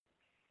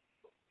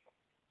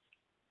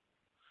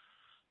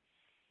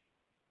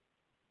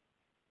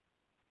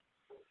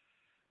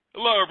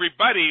Hello,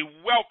 everybody.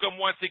 Welcome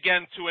once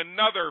again to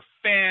another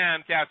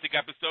fantastic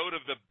episode of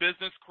the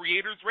Business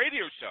Creators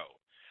Radio Show.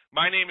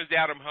 My name is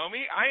Adam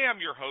Homey. I am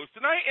your host,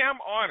 and I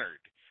am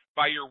honored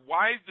by your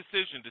wise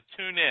decision to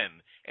tune in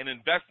and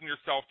invest in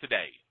yourself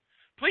today.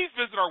 Please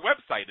visit our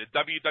website at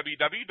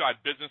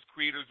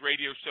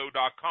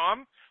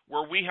www.businesscreatorsradioshow.com,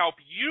 where we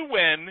help you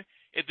win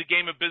at the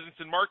game of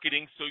business and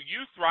marketing so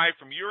you thrive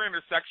from your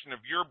intersection of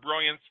your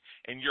brilliance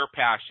and your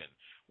passion.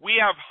 We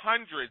have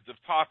hundreds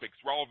of topics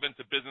relevant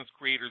to business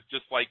creators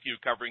just like you,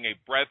 covering a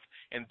breadth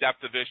and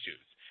depth of issues.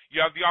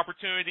 You have the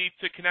opportunity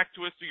to connect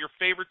to us through your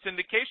favorite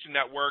syndication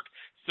network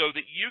so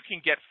that you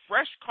can get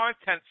fresh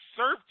content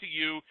served to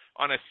you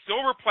on a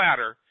silver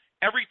platter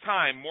every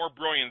time more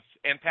brilliance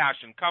and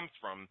passion comes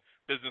from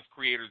Business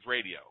Creators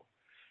Radio.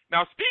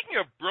 Now, speaking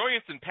of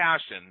brilliance and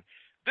passion,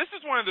 this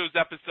is one of those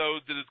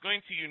episodes that is going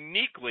to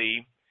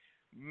uniquely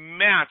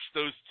match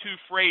those two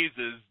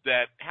phrases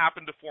that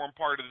happen to form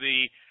part of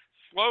the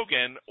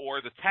slogan or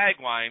the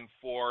tagline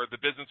for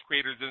the Business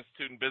Creators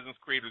Institute and Business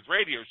Creators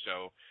Radio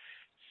Show.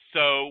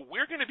 So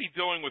we're going to be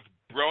dealing with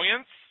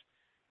brilliance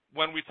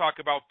when we talk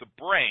about the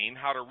brain,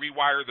 how to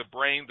rewire the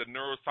brain, the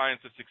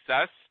neuroscience of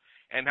success,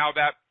 and how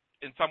that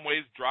in some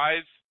ways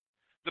drives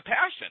the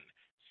passion.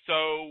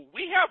 So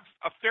we have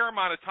a fair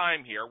amount of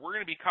time here. We're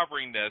going to be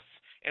covering this,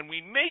 and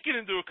we may get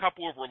into a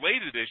couple of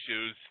related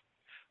issues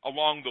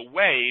along the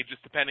way,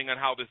 just depending on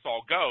how this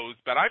all goes.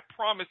 But I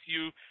promise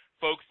you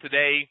folks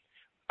today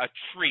a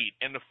treat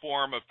in the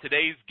form of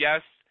today's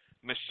guest,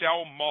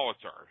 Michelle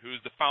Molitor, who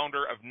is the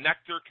founder of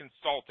Nectar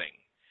Consulting.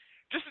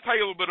 Just to tell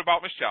you a little bit about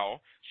Michelle,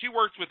 she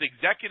works with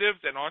executives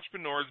and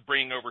entrepreneurs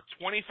bringing over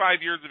 25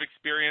 years of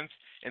experience,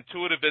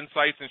 intuitive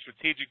insights, and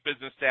strategic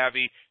business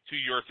savvy to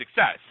your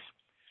success.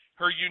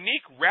 Her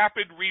unique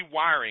rapid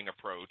rewiring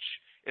approach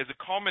is a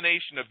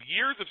culmination of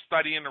years of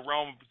study in the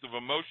realms of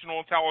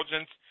emotional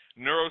intelligence,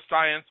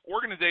 neuroscience,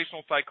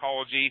 organizational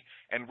psychology,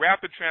 and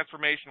rapid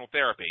transformational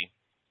therapy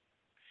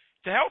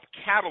to help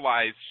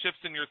catalyze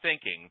shifts in your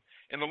thinking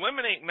and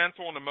eliminate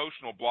mental and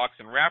emotional blocks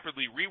and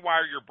rapidly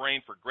rewire your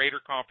brain for greater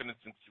confidence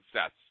and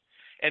success,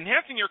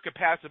 enhancing your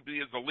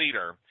capacity as a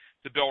leader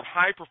to build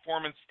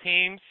high-performance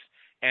teams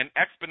and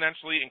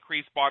exponentially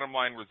increase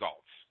bottom-line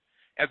results.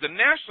 As a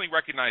nationally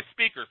recognized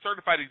speaker,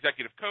 certified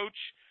executive coach,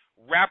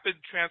 rapid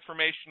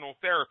transformational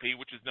therapy,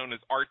 which is known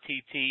as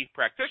RTT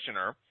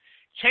practitioner,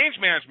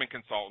 change management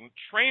consultant,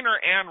 trainer,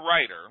 and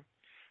writer,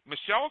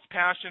 Michelle's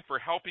passion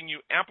for helping you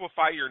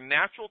amplify your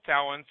natural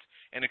talents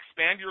and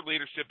expand your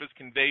leadership is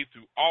conveyed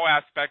through all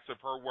aspects of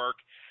her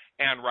work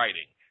and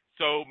writing.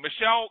 So,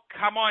 Michelle,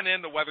 come on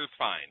in. The weather's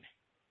fine.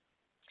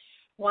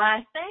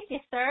 Why, thank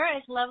you, sir.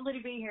 It's lovely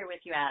to be here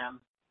with you,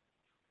 Adam.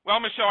 Well,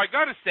 Michelle, I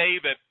got to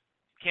say that,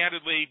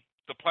 candidly,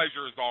 the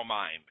pleasure is all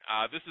mine.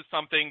 This is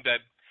something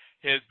that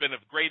has been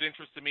of great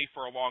interest to me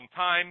for a long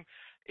time.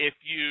 If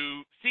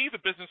you see the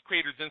Business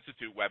Creators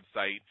Institute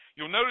website,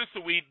 you'll notice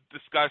that we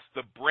discuss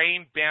the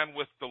brain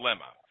bandwidth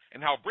dilemma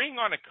and how bringing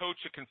on a coach,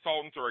 a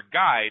consultant, or a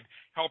guide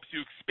helps you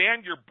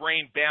expand your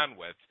brain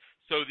bandwidth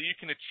so that you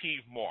can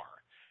achieve more.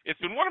 It's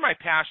been one of my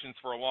passions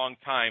for a long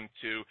time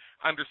to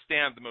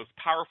understand the most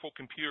powerful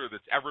computer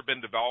that's ever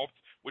been developed,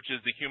 which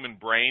is the human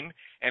brain,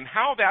 and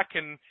how that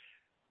can,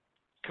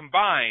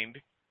 combined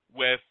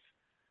with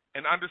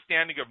an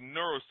understanding of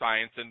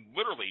neuroscience and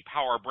literally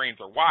how our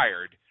brains are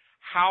wired,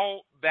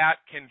 how that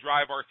can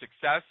drive our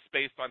success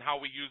based on how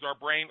we use our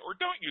brain or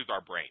don't use our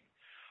brain.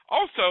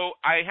 Also,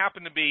 I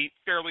happen to be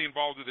fairly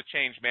involved with the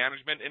change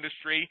management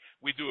industry.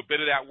 We do a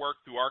bit of that work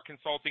through our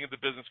consulting at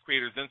the Business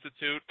Creators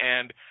Institute,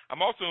 and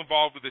I'm also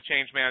involved with the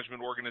change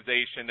management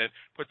organization that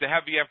puts a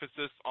heavy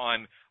emphasis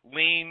on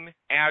lean,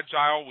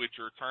 agile, which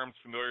are terms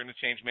familiar in the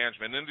change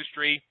management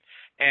industry,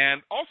 and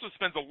also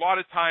spends a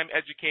lot of time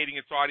educating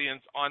its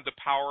audience on the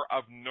power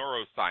of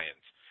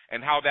neuroscience and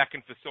how that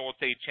can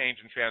facilitate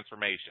change and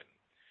transformation.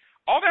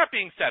 All that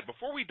being said,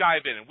 before we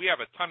dive in, and we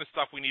have a ton of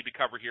stuff we need to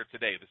cover here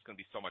today, this is going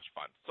to be so much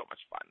fun,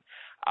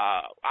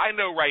 I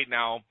know right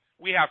now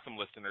we have some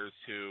listeners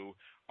who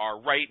are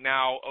right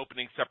now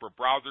opening separate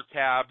browser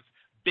tabs,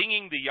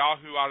 binging the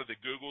Yahoo out of the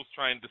Googles,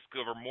 trying to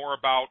discover more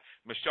about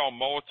Michelle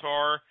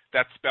Molitor.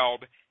 That's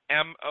spelled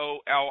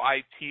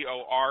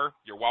M-O-L-I-T-O-R.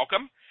 You're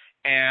welcome.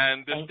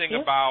 And this thing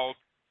about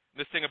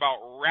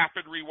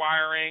rapid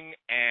rewiring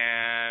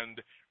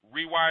and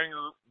rewiring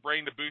your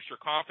brain to boost your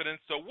confidence.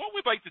 So what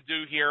we'd like to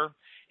do here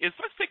is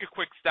let's take a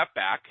quick step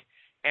back.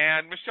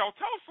 And, Michelle,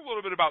 tell us a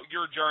little bit about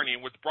your journey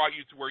and what's brought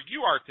you to where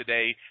you are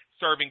today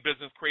serving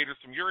business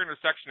creators from your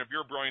intersection of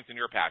your brilliance and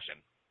your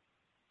passion.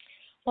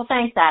 Well,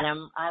 thanks,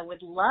 Adam. I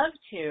would love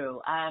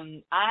to.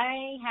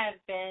 I have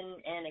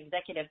been an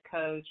executive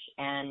coach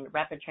and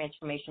rapid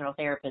transformational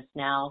therapist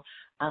now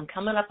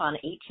coming up on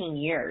 18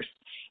 years.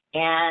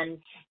 And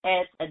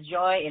it's a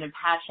joy and a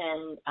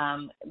passion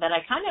that I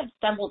kind of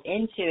stumbled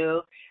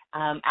into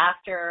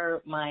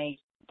after my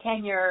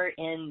tenure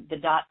in the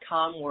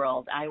 .com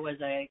world. I was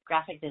a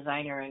graphic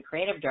designer and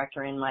creative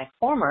director in my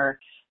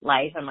former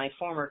life and my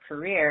former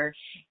career,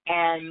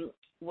 and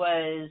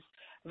was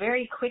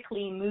very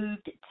quickly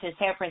moved to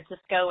San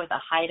Francisco at the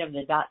height of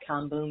the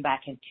dot-com boom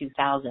back in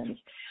 2000.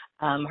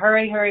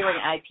 Hurry, we're going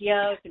to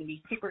IPO. It's going to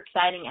be super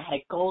exciting. I had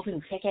a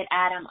golden ticket,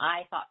 Adam.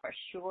 I thought for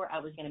sure I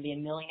was going to be a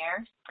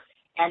millionaire.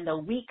 And the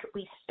week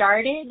we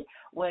started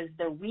was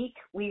the week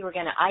we were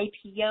going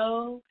to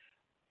IPO,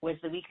 was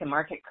the week the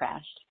market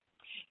crashed.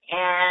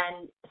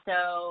 And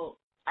so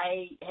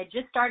I had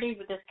just started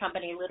with this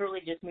company,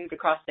 literally just moved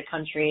across the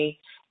country,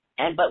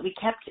 but we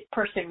kept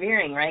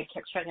persevering, right?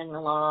 Kept chugging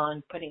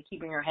along,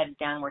 keeping our heads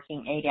down,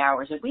 working 8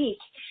 hours a week.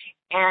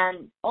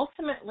 And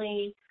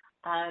ultimately,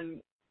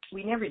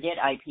 we never did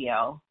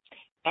IPO.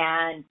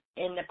 And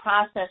in the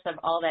process of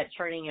all that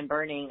churning and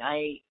burning,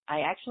 I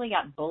actually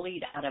got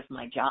bullied out of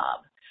my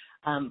job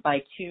by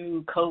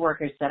two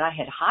coworkers that I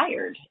had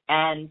hired.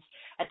 And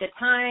at the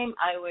time,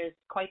 I was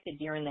quite the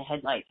deer in the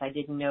headlights. I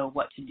didn't know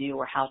what to do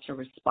or how to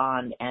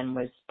respond and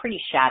was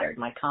pretty shattered.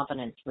 My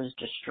confidence was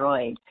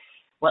destroyed,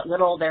 what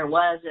little there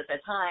was at the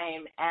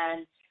time.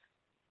 And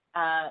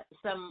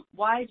some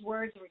wise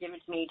words were given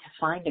to me to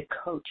find a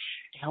coach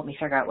to help me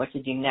figure out what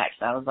to do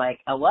next. I was like,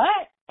 a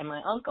what? And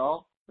my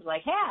uncle was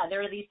like, yeah,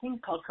 there are these things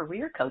called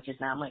career coaches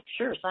now. I'm like,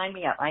 sure, sign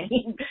me up. I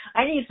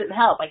need some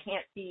help. I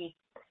can't see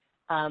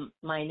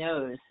my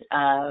nose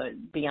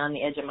beyond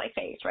the edge of my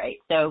face, right?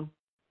 So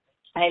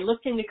I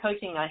looked into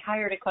coaching. I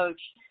hired a coach.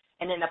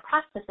 And in the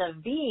process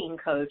of being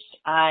coached,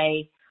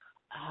 I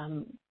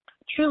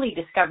truly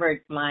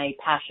discovered my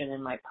passion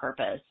and my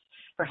purpose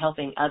for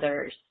helping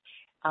others.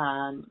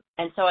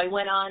 And so I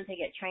went on to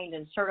get trained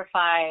and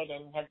certified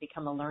and have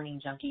become a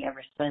learning junkie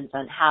ever since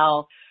on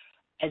how,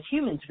 as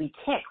humans, we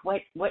tick,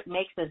 what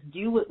makes us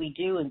do what we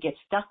do and get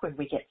stuck when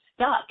we get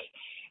stuck.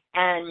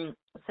 And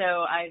so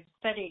I've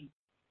studied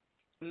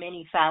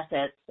many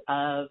facets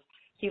of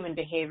human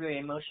behavior,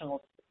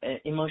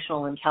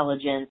 emotional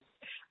intelligence,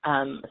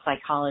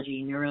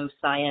 psychology,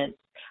 neuroscience.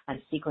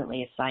 I'm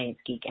secretly a science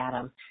geek,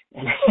 Adam,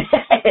 and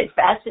it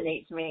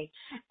fascinates me.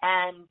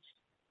 And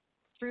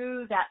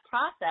through that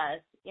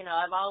process,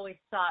 I've always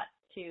sought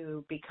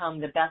to become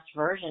the best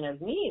version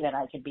of me that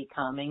I could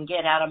become and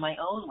get out of my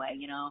own way.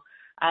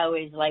 I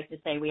always like to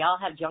say we all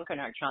have junk in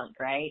our trunk,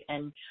 right?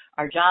 And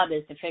our job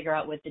is to figure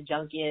out what the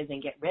junk is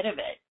and get rid of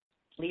it,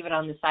 leave it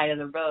on the side of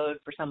the road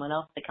for someone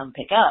else to come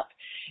pick up.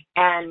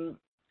 And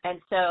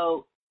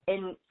so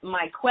in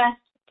my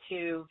quest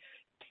to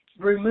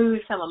remove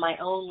some of my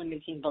own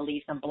limiting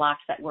beliefs and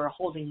blocks that were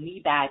holding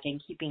me back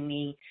and keeping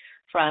me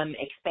from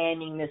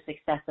expanding the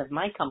success of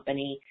my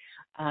company,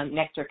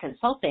 Nectar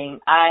Consulting,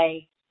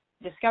 I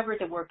discovered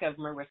the work of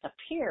Marissa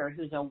Peer,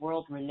 who's a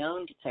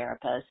world-renowned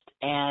therapist,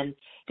 and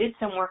did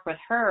some work with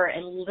her,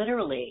 and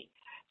literally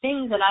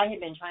things that I had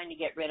been trying to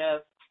get rid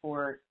of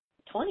for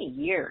 20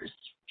 years,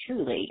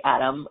 truly,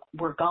 Adam,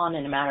 were gone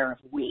in a matter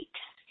of weeks.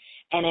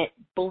 And it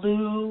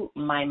blew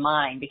my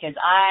mind because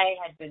I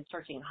had been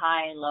searching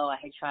high and low. I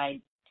had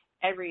tried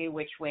every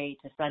which way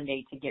to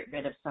Sunday to get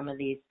rid of some of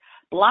these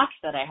blocks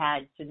that I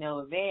had to no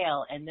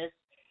avail. And this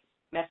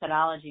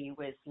methodology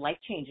was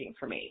life-changing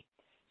for me.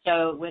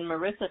 So when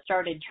Marissa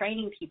started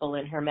training people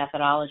in her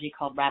methodology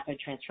called Rapid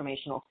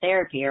Transformational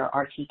Therapy, or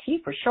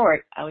RTT for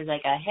short, I was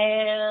like,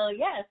 hell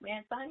yes,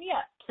 man, sign me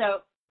up.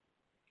 So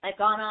I've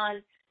gone on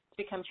to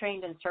become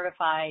trained and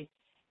certified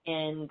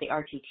in the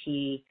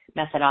RTT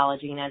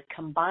methodology, and I've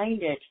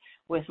combined it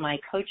with my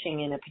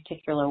coaching in a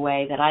particular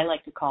way that I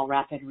like to call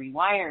rapid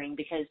rewiring,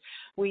 because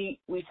we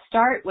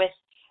start with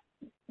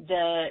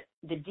the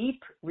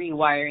deep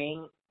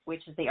rewiring,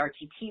 which is the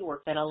RTT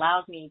work that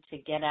allows me to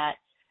get at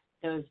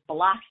those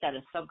blocks at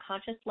a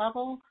subconscious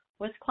level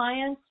with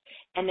clients,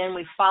 and then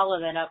we follow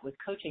that up with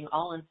coaching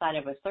all inside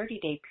of a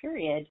 30-day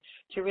period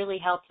to really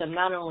help them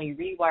not only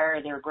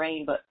rewire their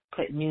brain, but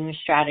put new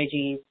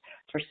strategies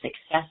for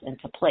success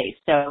into place.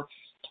 So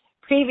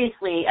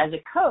previously as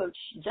a coach,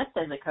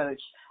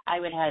 I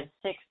would have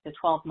 6 to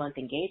 12-month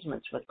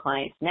engagements with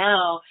clients.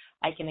 Now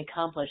I can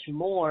accomplish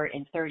more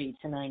in 30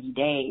 to 90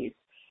 days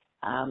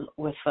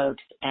with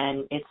folks,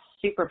 and it's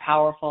super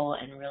powerful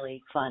and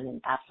really fun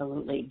and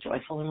absolutely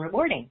joyful and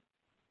rewarding.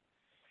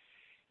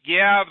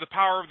 Yeah, the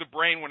power of the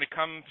brain when it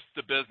comes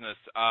to business.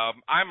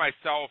 I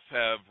myself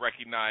have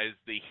recognized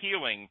the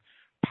healing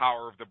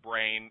power of the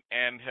brain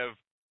and have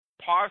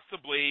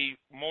possibly,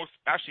 most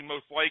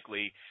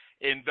likely,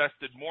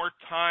 invested more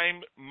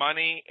time,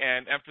 money,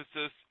 and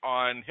emphasis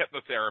on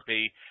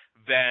hypnotherapy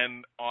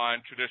than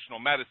on traditional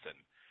medicine.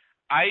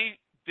 I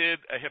did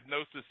a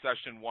hypnosis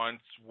session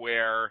once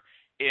where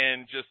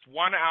in just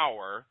 1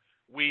 hour,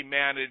 we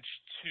managed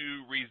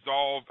to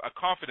resolve a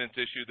confidence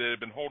issue that had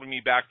been holding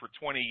me back for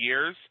 20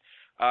 years,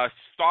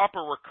 stop a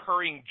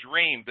recurring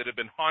dream that had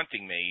been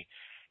haunting me,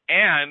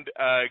 and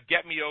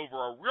get me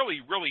over a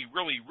really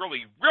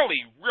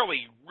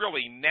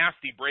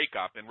nasty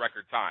breakup in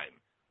record time,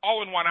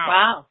 all in 1 hour.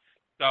 Wow.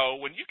 So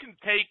when you can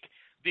take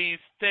these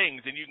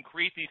things and you can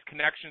create these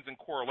connections and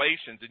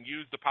correlations and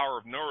use the power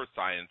of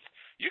neuroscience,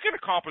 you can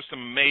accomplish some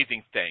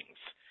amazing things.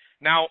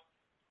 Now,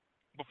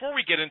 before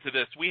we get into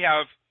this, we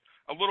have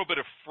a little bit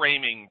of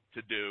framing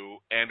to do,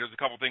 and there's a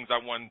couple things I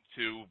want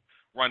to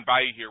run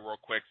by you here real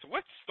quick. So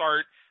let's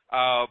start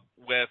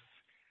with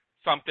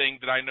something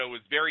that I know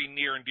is very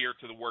near and dear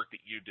to the work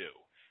that you do.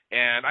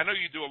 And I know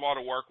you do a lot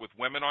of work with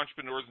women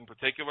entrepreneurs in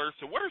particular.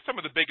 So what are some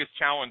of the biggest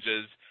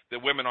challenges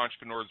that women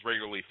entrepreneurs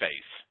regularly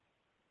face?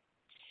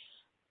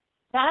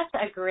 That's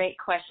a great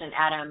question,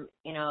 Adam.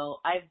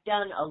 I've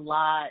done a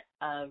lot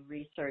of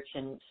research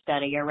and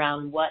study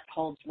around what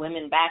holds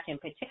women back in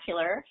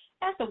particular.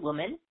 As a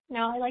woman,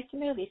 I like to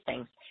know these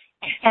things.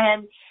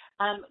 And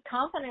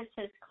confidence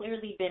has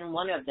clearly been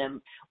one of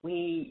them.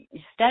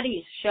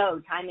 Studies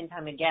show time and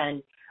time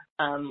again,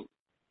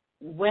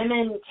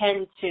 women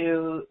tend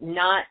to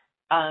not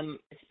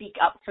speak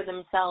up for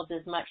themselves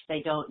as much.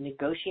 They don't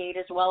negotiate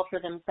as well for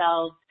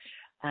themselves.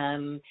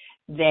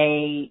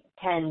 They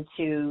tend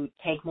to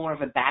take more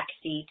of a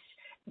backseat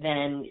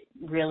than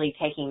really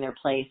taking their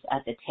place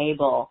at the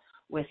table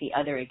with the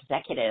other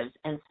executives.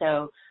 And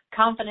so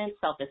confidence,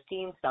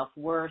 self-esteem,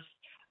 self-worth,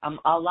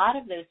 a lot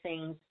of those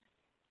things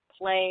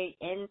play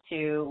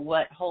into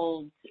what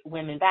holds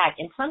women back.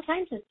 And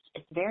sometimes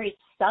it's very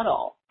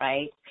subtle,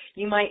 right?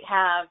 You might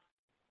have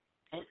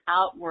an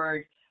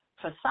outward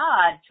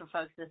facade to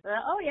folks that say,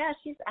 oh yeah,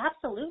 she's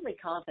absolutely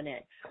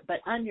confident, but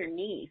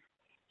underneath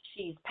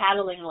she's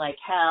paddling like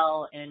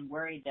hell and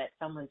worried that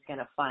someone's going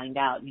to find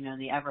out,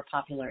 the ever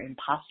popular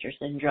imposter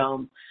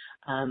syndrome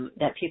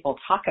that people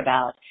talk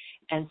about.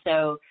 And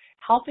so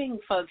helping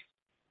folks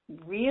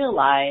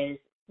realize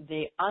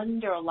the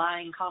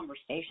underlying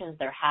conversations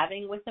they're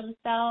having with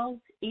themselves,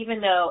 even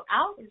though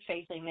outward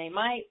facing they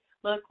might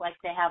look like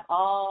they have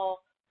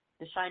all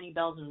the shiny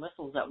bells and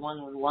whistles that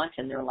one would want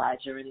in their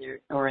lives or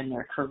in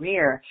their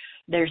career,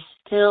 there's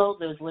still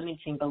those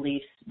limiting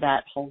beliefs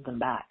that hold them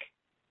back.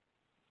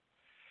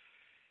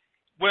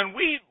 When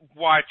we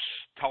watch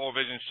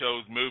television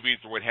shows,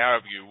 movies, or what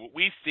have you, what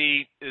we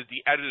see is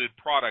the edited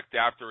product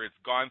after it's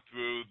gone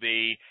through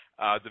the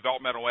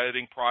developmental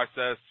editing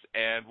process,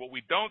 and what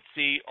we don't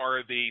see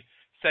are the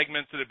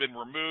segments that have been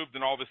removed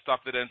and all the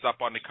stuff that ends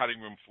up on the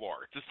cutting room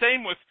floor. It's the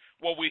same with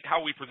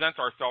how we present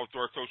ourselves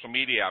to our social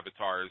media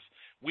avatars.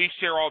 We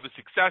share all the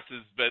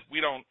successes, but we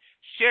don't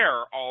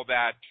share all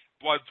that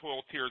blood,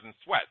 toil, tears, and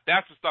sweat.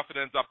 That's the stuff that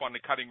ends up on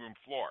the cutting room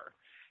floor.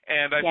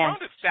 And I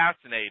found it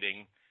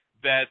fascinating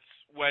that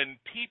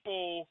when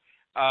people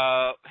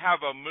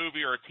have a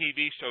movie or a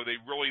TV show they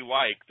really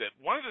like, that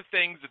one of the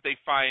things that they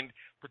find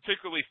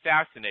particularly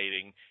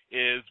fascinating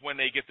is when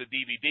they get the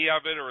DVD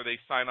of it or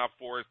they sign up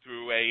for it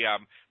through a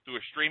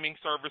streaming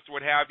service or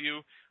what have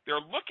you,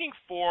 they're looking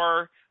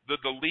for the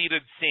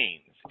deleted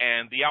scenes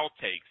and the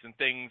outtakes and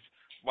things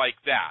like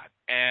that.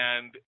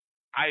 And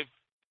I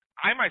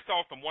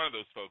myself am one of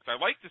those folks. I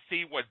like to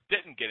see what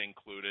didn't get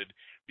included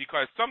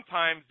because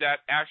sometimes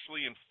that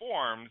actually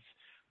informs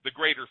the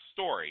greater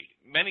story.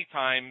 Many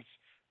times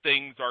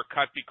things are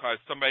cut because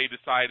somebody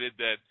decided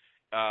that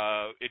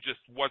it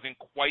just wasn't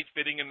quite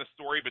fitting in the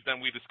story, but then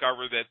we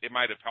discover that it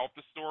might have helped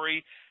the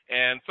story.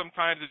 And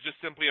sometimes it's just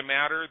simply a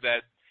matter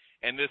that,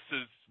 and this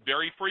is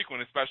very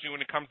frequent, especially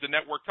when it comes to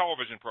network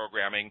television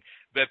programming,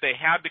 that they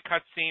had the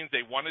cut scenes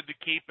they wanted to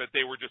keep, but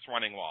they were just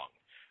running long.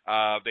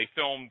 They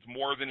filmed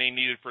more than they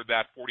needed for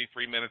that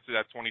 43 minutes to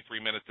that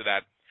 23 minutes of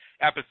that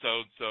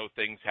episode, so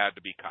things had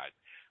to be cut.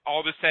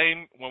 All the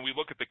same, when we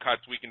look at the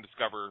cuts, we can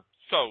discover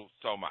so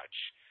much.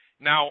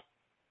 Now,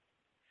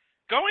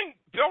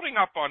 building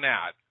up on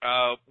that,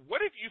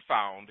 what have you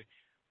found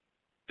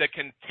that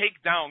can take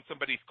down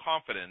somebody's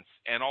confidence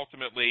and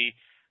ultimately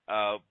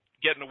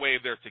get in the way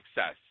of their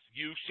success?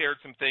 You shared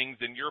some things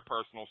in your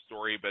personal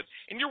story, but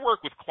in your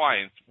work with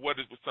clients, what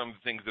are some of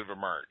the things that have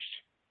emerged?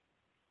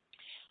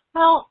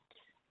 Well,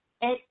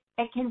 it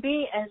can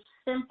be as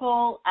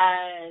simple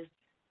as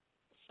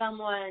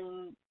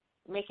someone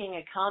making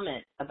a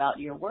comment about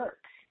your work,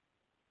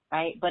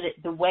 right? But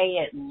the way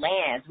it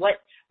lands, what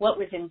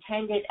was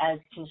intended as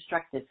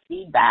constructive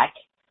feedback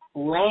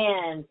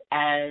lands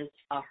as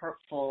a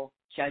hurtful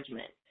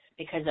judgment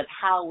because of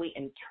how we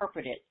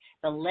interpret it,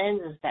 the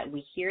lenses that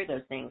we hear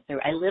those things through.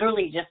 I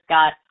literally just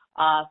got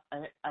off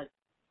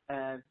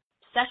a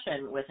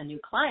session with a new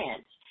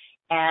client,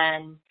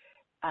 and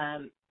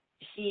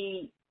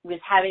she was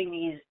having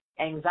these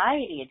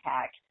anxiety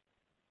attacks.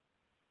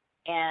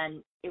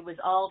 And it was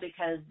all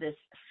because this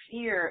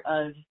fear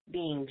of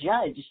being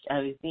judged,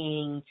 of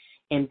being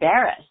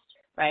embarrassed,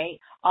 right?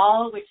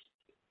 All which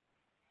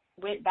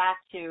went back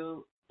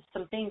to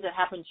some things that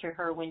happened to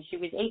her when she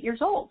was 8 years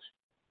old,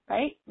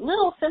 right?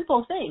 Little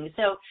simple things.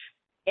 So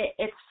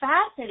it's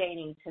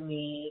fascinating to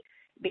me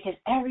because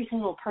every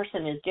single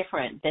person is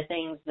different, the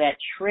things that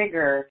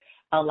trigger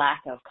a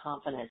lack of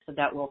confidence, so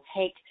that will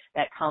take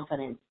that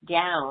confidence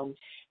down.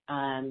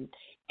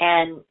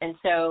 And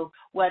so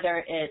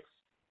whether it's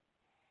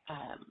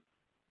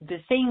the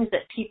things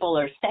that people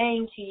are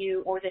saying to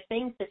you or the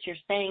things that you're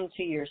saying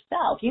to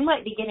yourself. You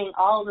might be getting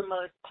all the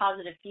most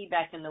positive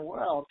feedback in the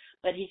world,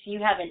 but if you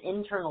have an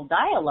internal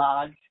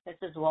dialogue that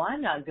says, well,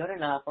 I'm not good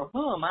enough, or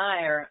who am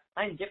I, or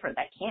I'm different,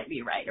 that can't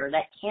be right, or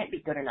that can't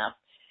be good enough,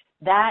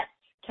 that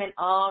can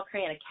all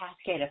create a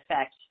cascade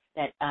effect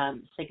that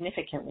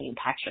significantly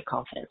impacts your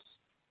confidence.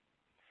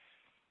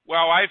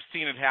 Well, I've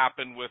seen it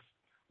happen with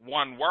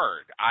one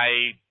word.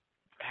 I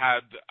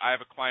have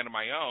a client of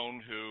my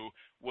own who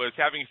was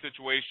having a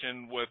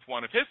situation with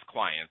one of his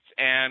clients,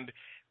 and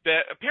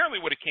apparently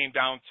what it came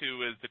down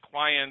to is the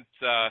client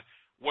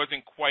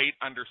wasn't quite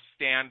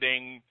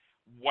understanding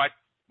what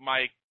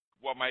my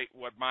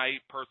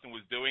person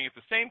was doing. At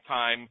the same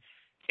time,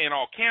 in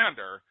all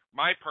candor,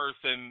 my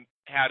person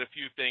had a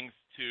few things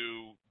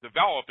to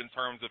develop in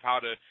terms of how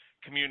to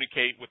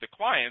communicate with the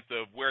client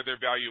of where their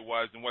value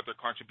was and what their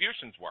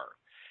contributions were.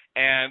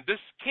 And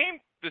this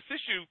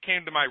issue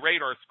came to my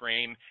radar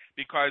screen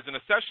because in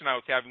a session I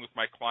was having with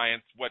my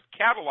clients, what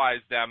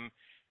catalyzed them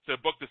to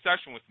book the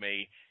session with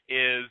me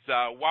is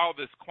while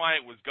this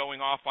client was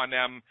going off on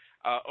them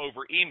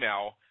over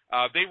email,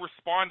 they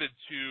responded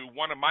to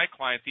one of my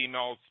clients'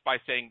 emails by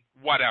saying,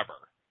 whatever.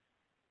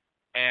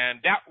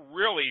 And that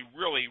really,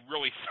 really,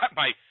 really set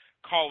my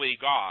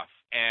colleague off.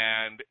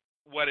 And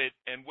what it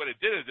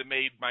did is it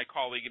made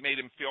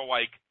him feel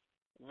like,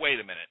 wait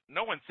a minute,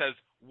 no one says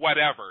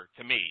whatever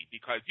to me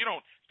because you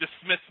don't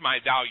dismiss my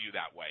value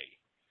that way.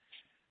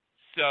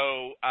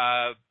 So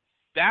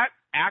that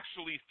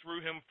actually threw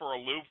him for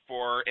a loop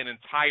for an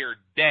entire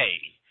day.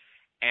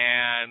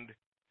 And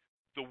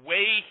the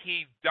way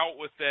he dealt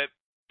with it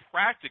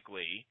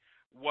practically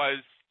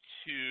was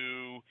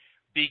to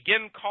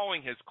begin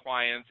calling his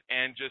clients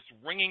and just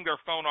ringing their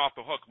phone off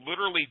the hook,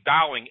 literally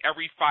dialing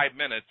every 5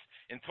 minutes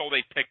until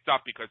they picked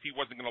up because he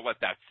wasn't going to let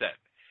that sit.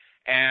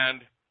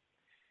 And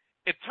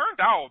it turned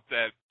out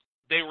that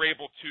they were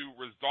able to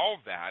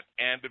resolve that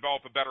and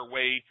develop a better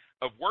way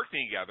of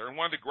working together. And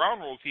one of the ground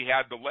rules he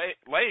had to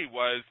lay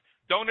was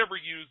don't ever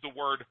use the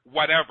word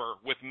whatever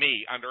with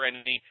me under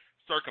any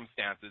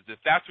circumstances. If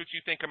that's what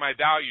you think of my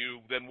value,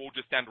 then we'll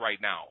just end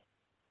right now.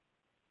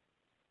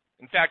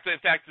 In fact,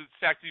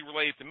 he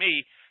related to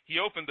me.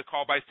 He opened the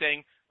call by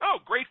saying,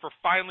 oh, great for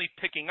finally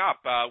picking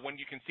up when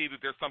you can see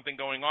that there's something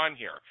going on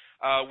here.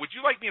 Would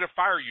you like me to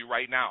fire you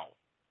right now?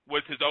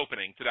 Was his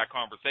opening to that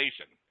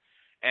conversation.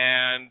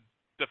 And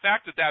the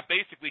fact that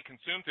basically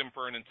consumed him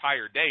for an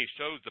entire day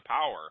shows the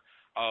power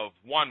of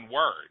one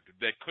word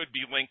that could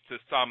be linked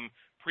to some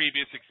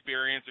previous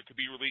experience. It could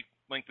be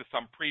linked to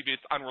some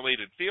previous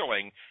unrelated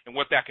feeling and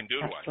what that can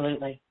do to us.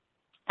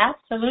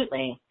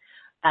 Absolutely.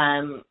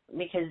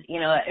 Because,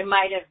 it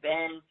might have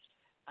been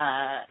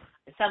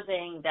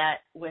something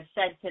that was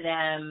said to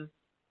them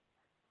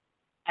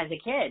as a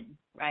kid,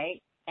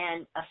 right?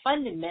 And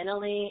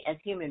fundamentally, as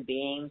human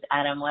beings,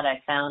 Adam, what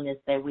I found is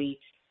that we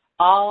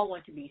all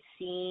want to be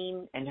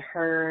seen and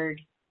heard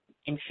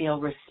and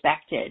feel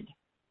respected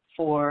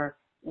for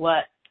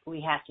what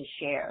we have to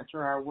share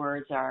through our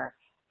words, our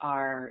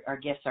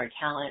gifts, our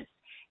talents.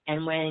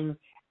 And when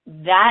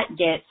that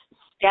gets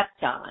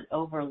stepped on,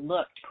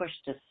 overlooked,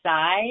 pushed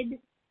aside,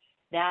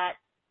 that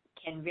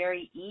can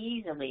very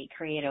easily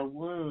create a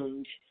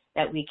wound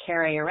that we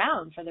carry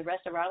around for the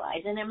rest of our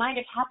lives. And it might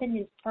have happened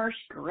in first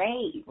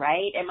grade,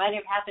 right? It might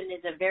have happened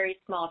as a very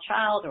small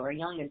child or a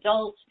young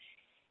adult.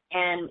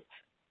 And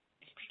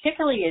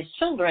particularly as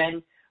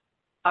children,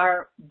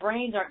 our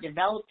brains aren't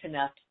developed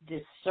enough to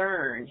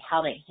discern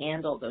how to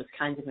handle those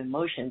kinds of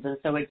emotions. And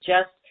so it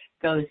just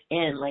goes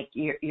in, like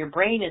your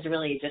brain is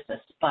really just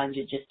a sponge.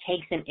 It just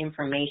takes in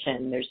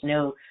information. There's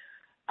no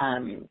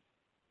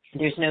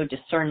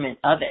discernment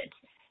of it.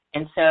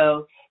 And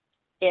so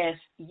if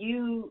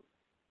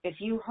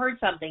you heard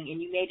something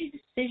and you made a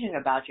decision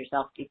about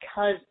yourself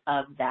because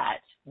of that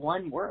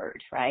one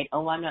word, right?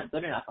 Oh, I'm not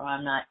good enough, or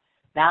I'm not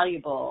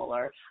valuable,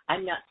 or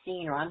I'm not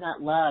seen, or I'm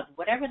not loved,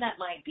 whatever that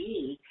might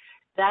be,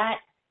 that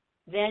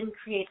then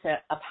creates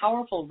a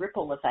powerful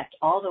ripple effect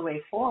all the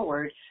way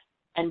forward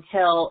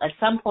until at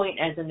some point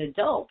as an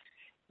adult,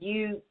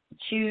 you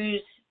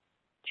choose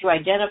to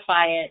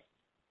identify it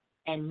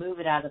and move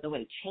it out of the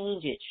way,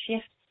 change it,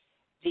 shift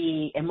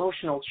the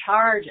emotional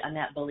charge on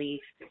that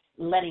belief,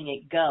 letting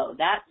it go.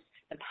 That's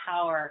the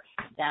power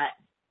that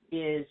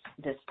is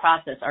this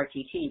process,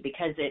 RTT,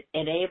 because it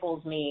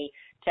enables me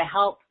to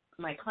help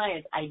my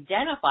clients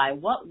identify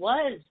what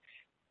was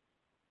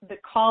the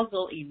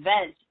causal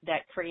event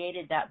that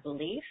created that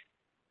belief.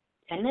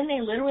 And then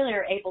they literally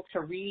are able to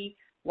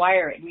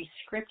rewire it,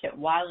 rescript it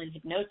while in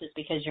hypnosis,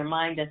 because your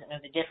mind doesn't know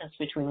the difference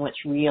between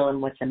what's real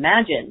and what's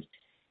imagined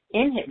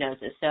in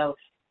hypnosis. So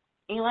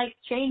you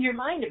change your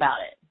mind about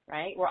it,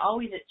 right? We're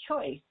always at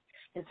choice.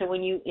 And so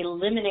when you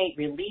eliminate,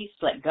 release,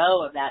 let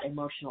go of that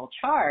emotional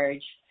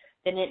charge,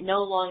 then it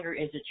no longer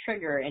is a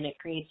trigger, and it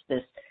creates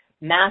this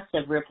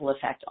massive ripple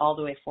effect all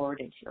the way forward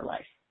into your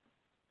life.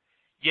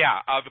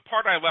 Yeah, the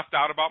part I left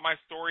out about my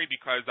story,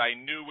 because I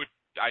knew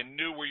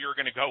where you were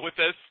going to go with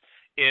this,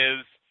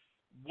 is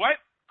what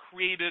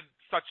created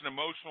such an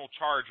emotional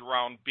charge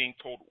around being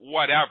told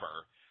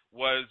whatever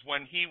was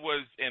when he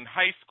was in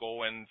high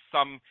school and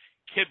some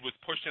kid was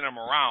pushing him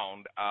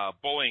around,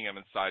 bullying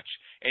him and such,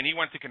 and he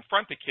went to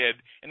confront the kid,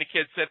 and the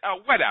kid said,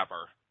 oh,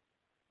 whatever.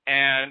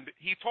 And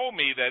he told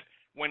me that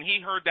when he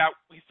heard that,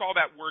 he saw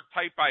that word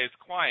typed by his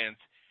clients,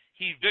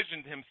 he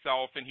visioned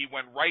himself, and he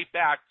went right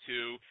back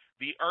to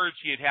the urge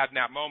he had in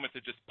that moment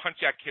to just punch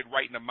that kid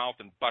right in the mouth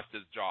and bust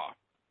his jaw.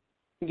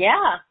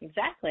 Yeah,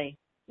 exactly.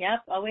 Yep.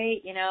 Oh,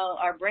 wait,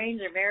 our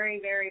brains are very,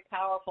 very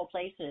powerful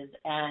places,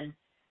 and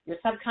your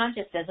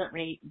subconscious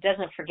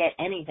doesn't forget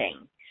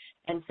anything.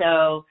 And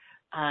so,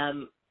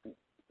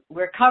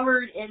 we're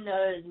covered in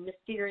those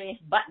mysterious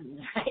buttons,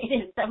 right?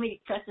 And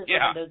somebody presses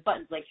one of those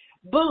buttons, like,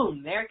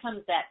 boom, there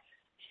comes that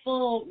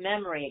full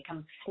memory. It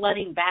comes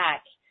flooding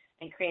back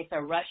and creates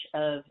a rush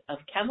of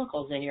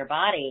chemicals in your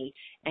body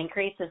and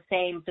creates the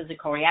same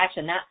physical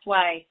reaction. That's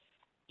why,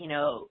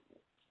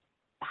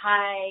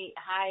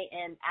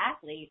 high-end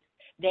athletes,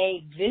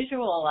 they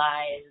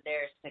visualize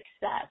their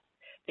success,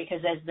 because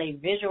as they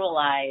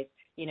visualize,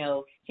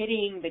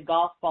 hitting the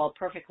golf ball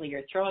perfectly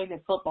or throwing the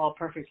football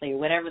perfectly,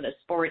 whatever the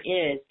sport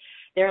is,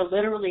 they're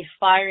literally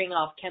firing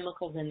off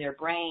chemicals in their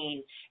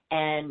brain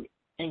and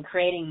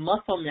creating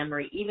muscle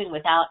memory even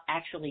without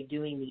actually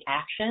doing the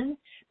action,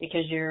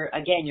 because your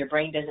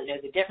brain doesn't know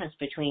the difference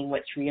between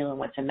what's real and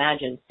what's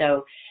imagined.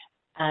 So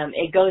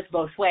it goes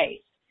both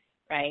ways,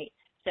 right?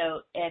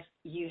 So if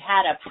you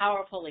had a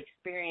powerful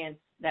experience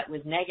that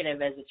was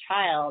negative as a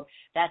child,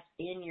 that's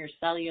in your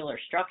cellular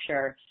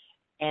structure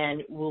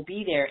and will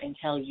be there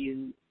until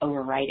you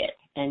overwrite it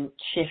and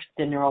shift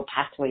the neural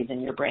pathways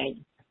in your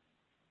brain.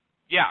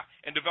 Yeah,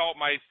 and develop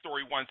my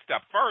story one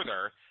step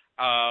further.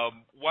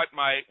 What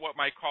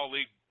my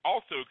colleague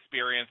also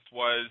experienced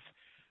was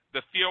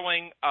the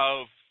feeling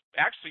of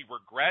actually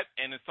regret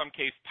and in some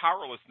case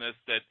powerlessness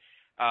that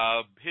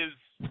his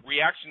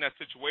reaction to that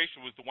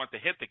situation was to want to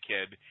hit the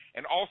kid,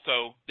 and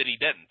also that he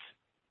didn't.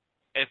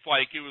 It's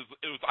like it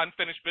was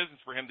unfinished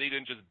business for him that he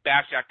didn't just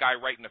bash that guy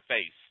right in the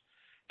face.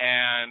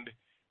 And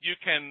you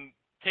can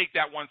take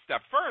that one step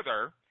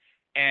further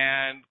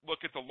and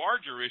look at the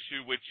larger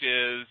issue, which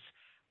is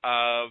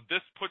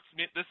this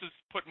has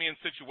put me in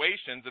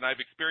situations, and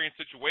I've experienced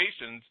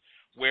situations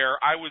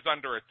where I was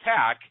under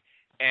attack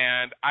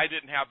and I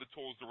didn't have the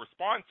tools to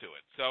respond to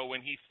it. So when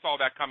he saw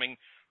that coming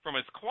from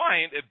his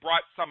client, it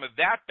brought some of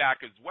that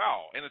back as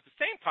well. And at the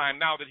same time,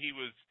 now that he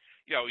was,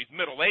 he's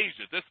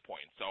middle-aged at this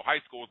point, so high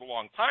school was a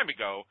long time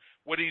ago,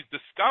 what he's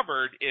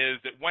discovered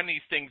is that when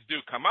these things do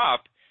come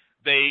up,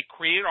 they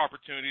create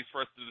opportunities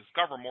for us to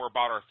discover more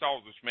about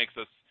ourselves, which makes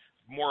us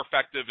more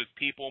effective as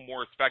people,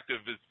 more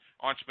effective as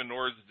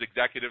entrepreneurs, as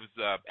executives,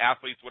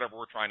 athletes, whatever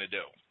we're trying to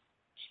do.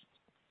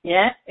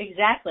 Yeah,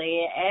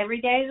 exactly. Every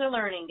day is a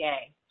learning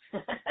day.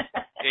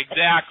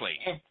 Exactly.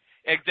 And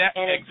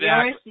it's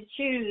yours to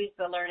choose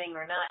the learning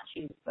or not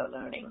choose the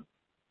learning.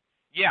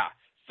 Yeah.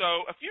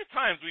 So a few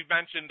times we've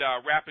mentioned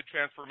rapid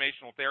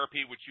transformational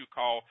therapy, which you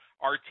call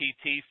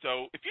RTT.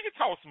 So if you could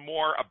tell us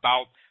more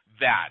about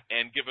that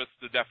and give us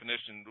the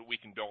definition that we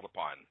can build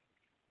upon.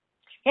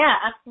 Yeah,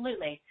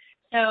 absolutely.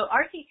 So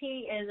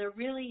RTT is a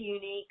really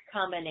unique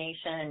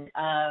combination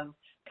of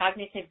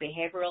cognitive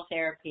behavioral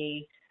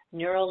therapy,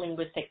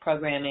 neuro-linguistic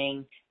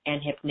programming,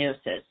 and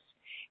hypnosis.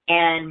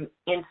 And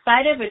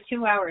inside of a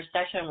 2-hour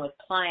session with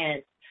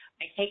clients,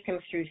 I take them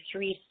through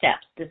 3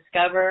 steps: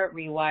 discover,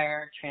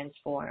 rewire,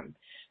 transform.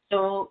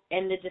 So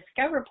in the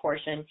discover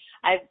portion,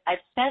 I've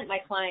sent my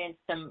clients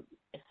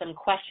some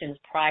questions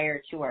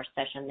prior to our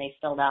session they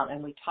filled out,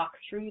 and we talk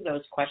through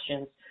those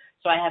questions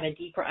so I have a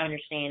deeper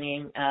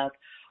understanding of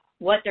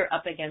what they're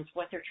up against,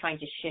 what they're trying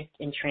to shift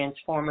and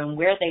transform, and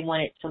where they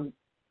want it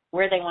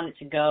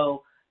to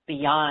go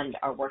beyond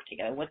our work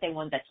together, what they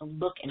want that to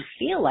look and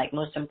feel like,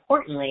 most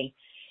importantly.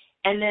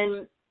 And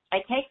then I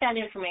take that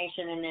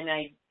information and then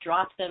I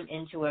drop them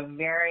into a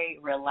very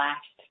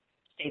relaxed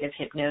state of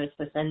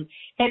hypnosis. And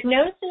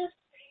hypnosis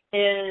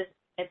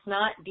it's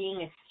not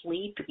being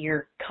asleep.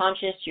 You're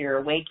conscious, you're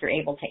awake, you're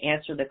able to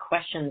answer the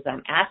questions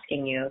I'm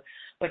asking you,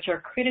 but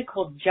your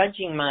critical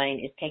judging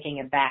mind is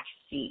taking a back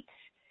seat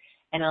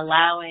and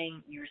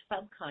allowing your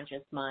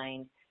subconscious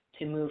mind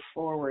to move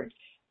forward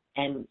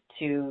and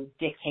to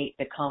dictate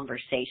the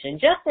conversation.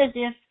 Just as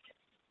if,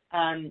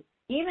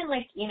 even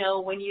like,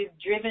 when you've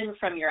driven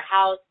from your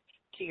house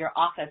to your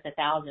office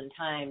 1,000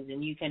 times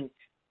and you can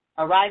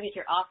arrive at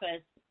your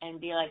office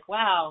and be like,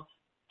 wow,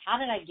 how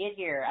did I get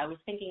here? I was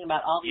thinking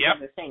about all these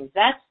other things.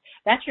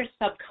 That's your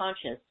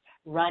subconscious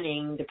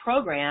running the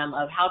program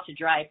of how to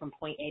drive from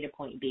point A to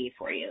point B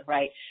for you,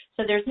 right?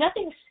 So there's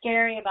nothing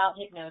scary about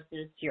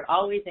hypnosis. You're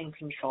always in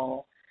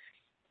control.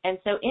 And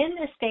so in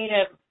this state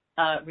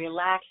of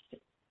relaxed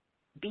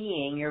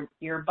being,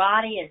 your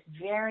body is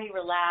very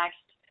relaxed,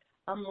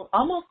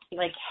 almost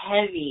like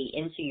heavy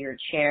into your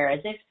chair, as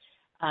if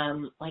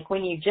like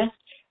when you just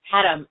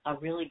had a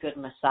really good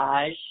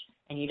massage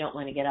and you don't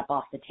want to get up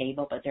off the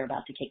table, but they're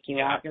about to kick you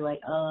out. You're like,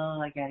 oh,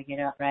 I got to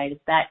get up, right?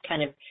 It's that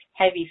kind of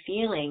heavy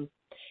feeling.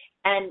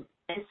 And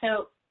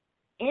so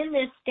in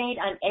this state,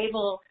 I'm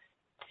able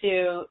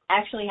to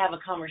actually have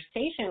a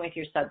conversation with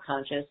your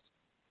subconscious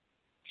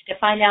to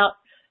find out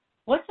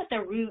what's at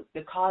the root,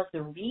 the cause,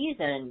 the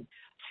reason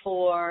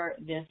for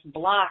this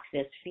block,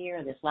 this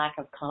fear, this lack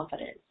of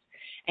confidence.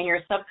 And your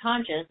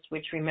subconscious,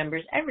 which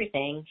remembers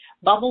everything,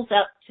 bubbles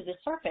up to the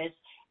surface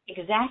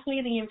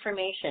exactly the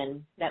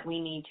information that we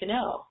need to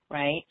know,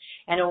 right?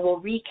 And it will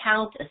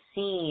recount a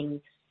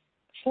scene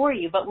for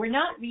you, but we're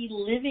not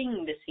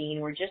reliving the scene.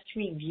 We're just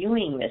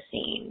reviewing the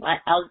scene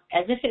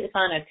as if it's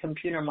on a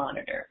computer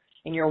monitor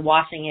and you're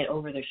watching it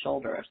over the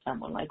shoulder of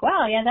someone like,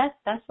 wow, yeah,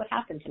 that's what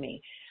happened to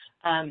me.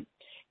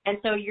 And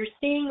so you're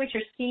seeing what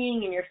you're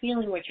seeing and you're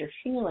feeling what you're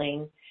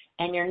feeling,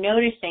 and you're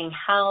noticing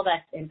how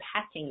that's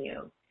impacting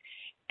you.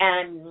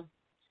 And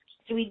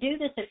so we do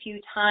this a few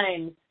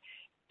times,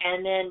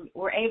 and then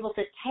we're able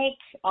to take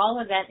all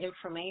of that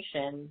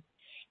information,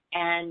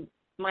 and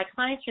my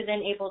clients are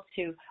then able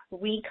to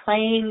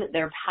reclaim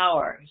their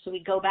power. So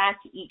we go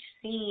back to each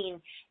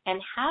scene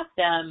and have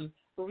them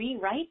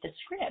rewrite the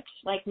script.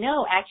 Like,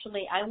 no,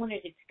 actually, I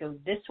wanted it to go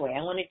this way.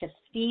 I wanted to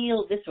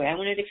feel this way. I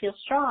wanted to feel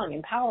strong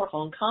and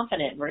powerful and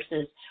confident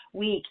versus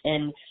weak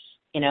and,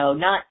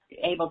 not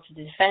able to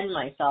defend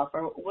myself,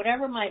 or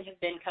whatever might have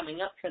been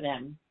coming up for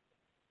them,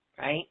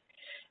 right?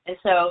 And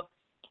so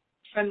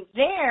from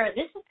there,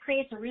 this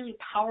creates a really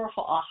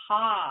powerful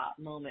aha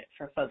moment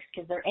for folks,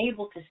 because they're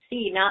able to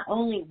see not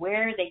only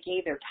where they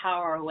gave their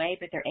power away,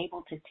 but they're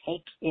able to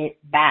take it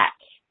back.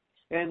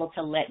 They're able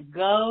to let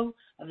go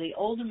of the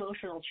old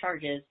emotional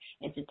charges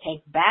and to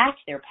take back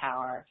their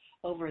power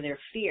over their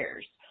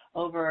fears,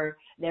 over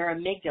their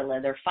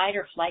amygdala, their fight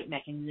or flight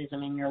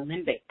mechanism in your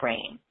limbic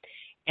brain.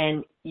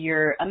 And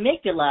your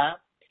amygdala,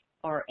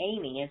 or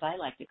Amy, as I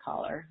like to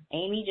call her,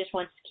 Amy just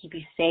wants to keep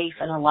you safe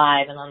and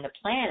alive and on the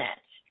planet,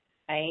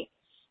 right?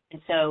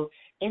 And so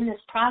in this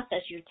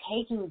process, you're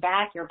taking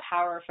back your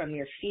power from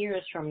your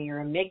fears, from your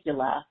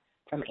amygdala,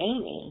 from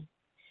Amy,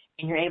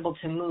 and you're able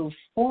to move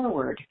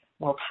forward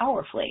more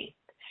powerfully.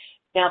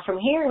 Now, from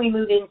here, we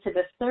move into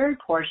the third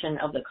portion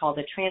of the call,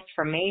 the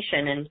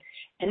transformation.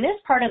 And this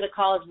part of the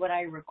call is what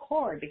I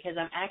record, because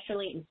I'm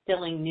actually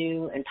instilling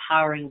new,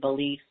 empowering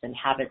beliefs and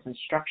habits and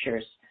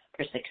structures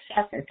for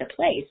success into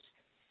place.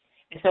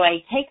 And so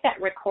I take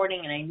that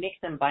recording and I mix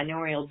in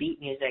binaural beat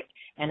music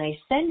and I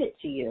send it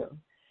to you.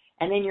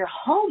 And then your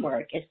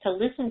homework is to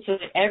listen to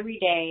it every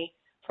day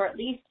for at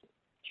least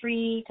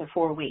 3 to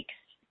 4 weeks.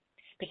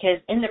 Because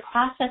in the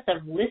process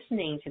of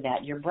listening to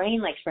that, your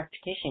brain likes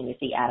repetition, you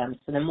see, Adam.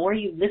 So the more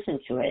you listen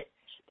to it,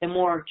 the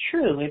more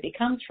true it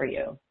becomes for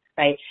you,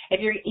 right? If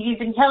you've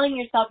been telling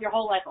yourself your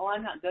whole life, oh,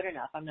 I'm not good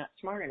enough, I'm not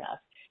smart enough,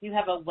 you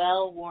have a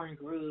well-worn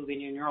groove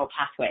in your neural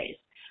pathways,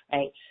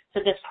 right?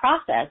 So this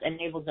process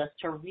enables us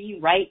to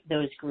rewrite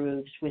those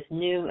grooves with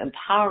new,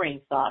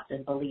 empowering thoughts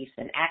and beliefs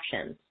and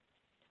actions.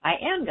 I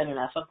am good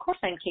enough. Of course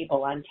I'm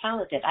capable. I'm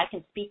talented. I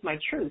can speak my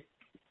truth,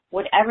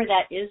 whatever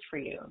that is for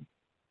you.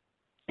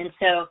 And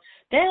so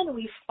then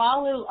we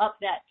follow up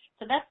that.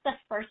 So that's the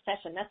first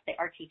session. That's the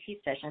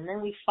RTT session.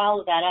 Then we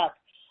follow that up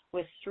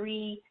with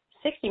 3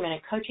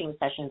 60-minute coaching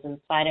sessions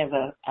inside of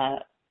a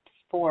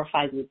 4 or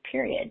 5 week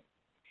period.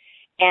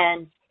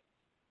 And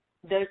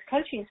those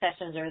coaching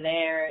sessions are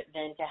there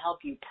then to help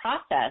you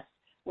process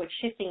what's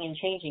shifting and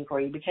changing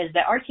for you, because the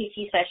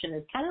RTT session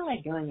is kind of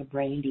like doing a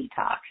brain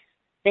detox.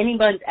 If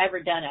anyone's ever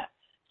done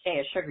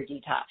a sugar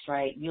detox,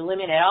 right? You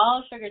eliminate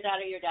all sugars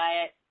out of your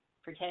diet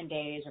for 10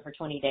 days or for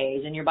 20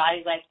 days, and your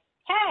body's like,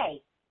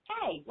 hey,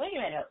 wait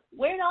a minute,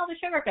 where'd all the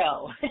sugar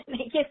go?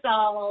 It gets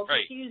all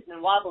confused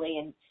and wobbly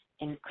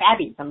and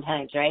crabby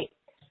sometimes, right?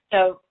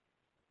 So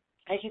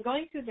as you're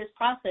going through this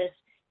process,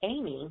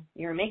 Amy,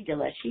 your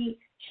amygdala, she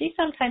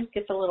sometimes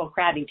gets a little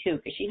crabby too,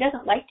 because she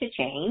doesn't like to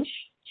change.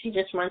 She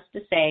just wants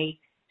to stay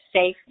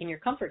safe in your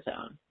comfort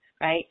zone,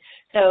 right?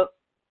 So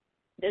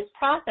this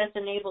process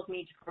enables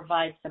me to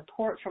provide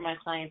support for my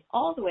clients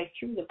all the way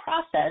through the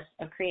process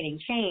of creating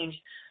change,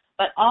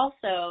 but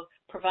also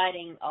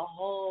providing a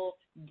whole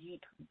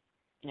deep,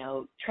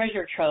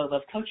 treasure trove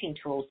of coaching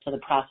tools to the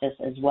process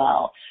as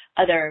well.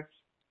 Other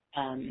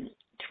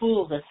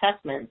tools,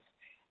 assessments,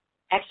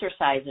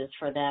 exercises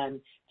for them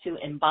to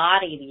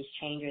embody these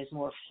changes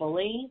more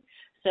fully.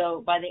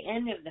 So by the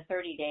end of the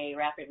 30-day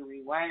rapid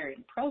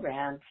rewiring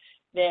program,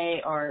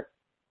 they are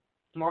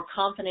more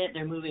confident,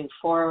 they're moving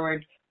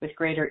forward with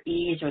greater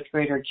ease, with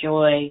greater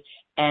joy,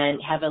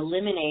 and have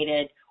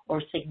eliminated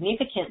or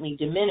significantly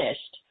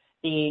diminished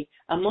the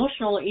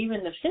emotional or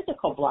even the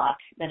physical block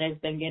that has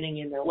been getting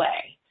in their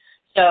way.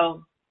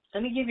 So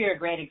let me give you a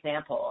great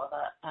example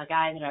of a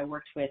guy that I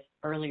worked with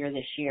earlier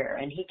this year.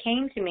 And he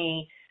came to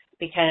me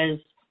because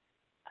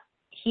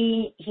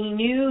he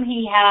knew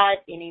he had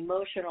an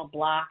emotional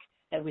block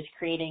that was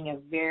creating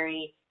a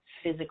very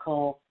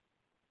physical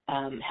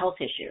health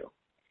issue,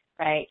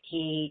 right?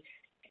 He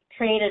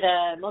created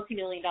a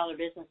multi-million-dollar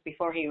business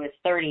before he was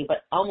 30,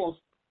 but almost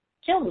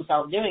killed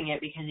himself doing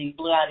it because he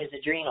blew out his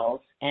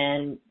adrenals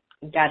and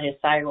got his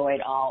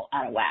thyroid all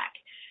out of whack.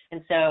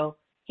 And so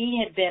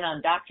he had been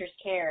on doctor's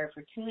care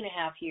for 2.5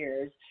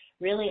 years,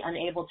 really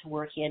unable to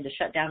work. He had to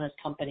shut down his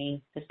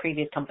company, his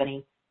previous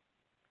company,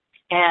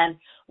 and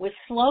was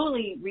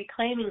slowly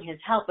reclaiming his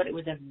health, but it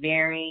was a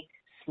very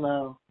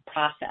slow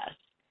process.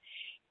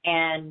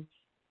 And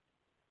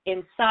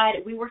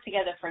inside, we worked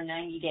together for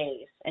 90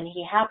 days, and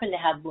he happened to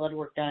have blood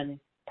work done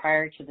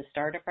prior to the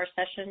start of our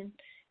session,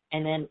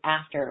 and then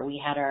after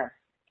we had our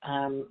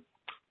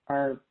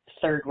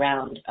third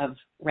round of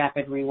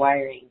rapid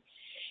rewiring.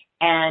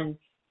 And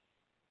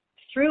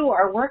through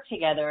our work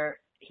together,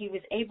 he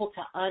was able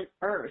to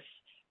unearth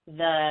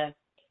the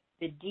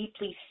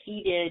deeply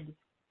seated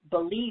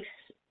beliefs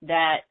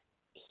that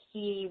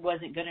he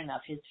wasn't good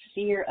enough, his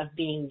fear of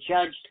being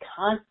judged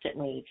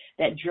constantly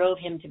that drove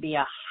him to be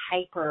a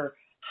hyper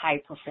high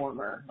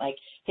performer. Like,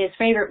 his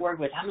favorite word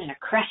was, I'm going to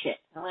crush it.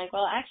 I'm like,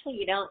 well, actually,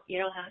 you don't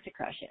have to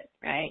crush it,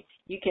 right?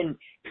 You can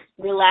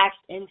relax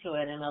into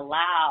it and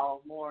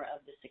allow more of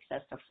the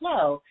success to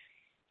flow.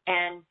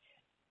 And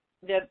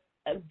the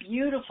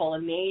beautiful,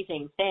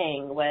 amazing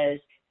thing was,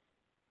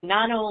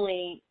 not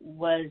only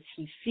was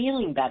he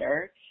feeling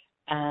better,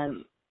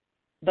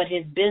 but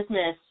his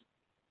business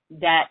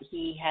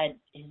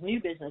his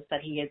new business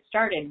that he had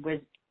started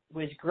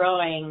was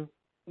growing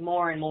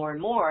more and more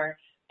and more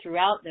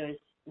throughout those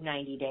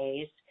 90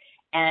 days.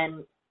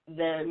 And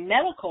the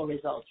medical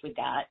results we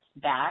got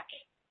back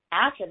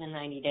after the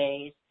 90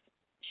 days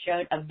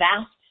showed a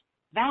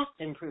vast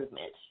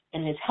improvement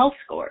in his health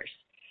scores.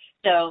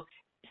 So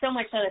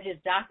much so that his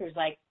doctor's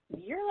like,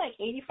 you're like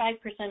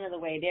 85% of the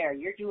way there.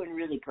 You're doing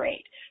really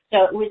great.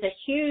 So it was a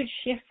huge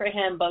shift for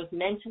him, both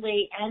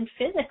mentally and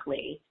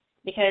physically,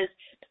 because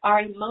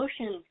our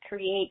emotions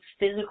create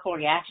physical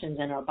reactions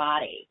in our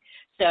body.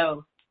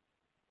 So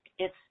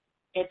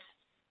it's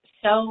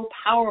so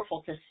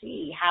powerful to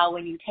see how,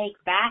 when you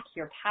take back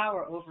your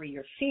power over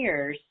your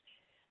fears,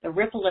 the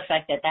ripple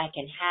effect that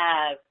can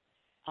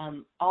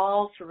have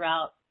all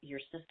throughout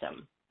your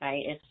system,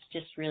 right? It's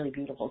just really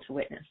beautiful to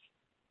witness.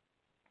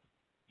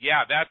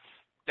 Yeah,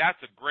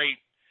 that's a great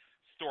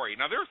story.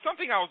 Now, there's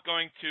something I was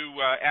going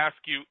to ask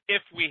you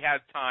if we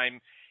had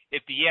time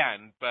at the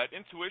end, but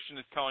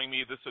intuition is telling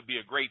me this would be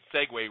a great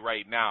segue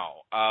right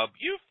now.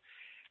 You've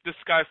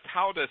discussed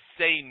how to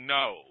say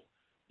no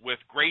with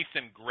grace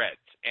and grit,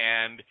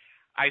 and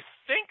I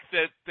think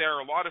that there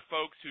are a lot of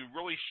folks who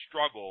really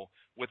struggle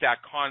with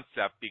that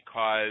concept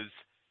because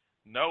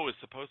no is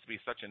supposed to be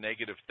such a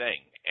negative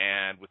thing.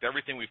 And with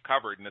everything we've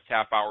covered in this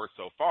half hour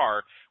so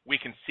far, we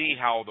can see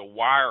how the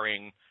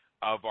wiring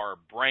of our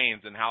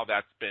brains and how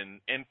that's been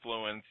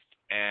influenced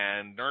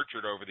and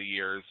nurtured over the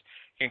years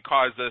can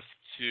cause us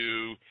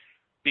to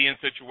be in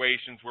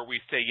situations where we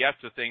say yes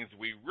to things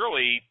we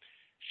really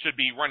should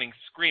be running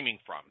screaming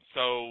from.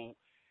 So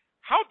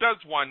how does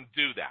one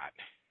do that?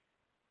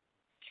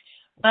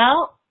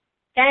 Well,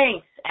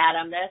 thanks,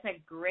 Adam. That's a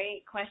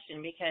great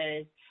question,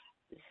 because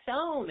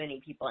so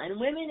many people, and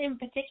women in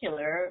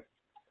particular,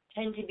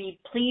 tend to be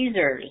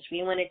pleasers.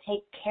 We want to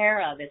take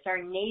care of. It's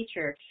our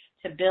nature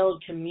to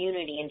build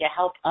community and to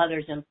help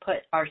others and put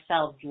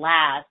ourselves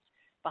last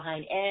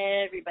behind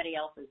everybody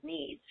else's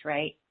needs,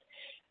 right?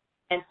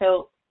 And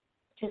so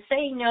to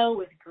say no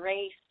with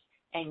grace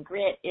and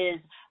grit is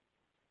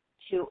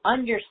to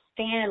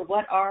understand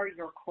what are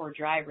your core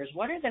drivers.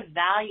 What are the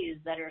values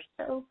that are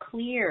so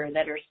clear,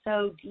 that are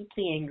so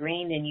deeply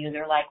ingrained in you?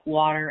 They're like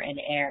water and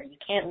air. You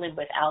can't live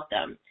without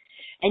them.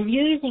 And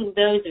using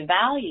those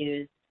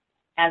values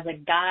as a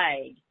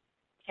guide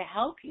to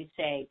help you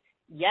say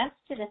yes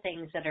to the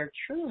things that are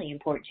truly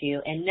important to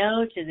you and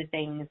no to the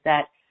things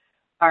that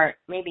are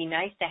maybe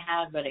nice to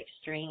have but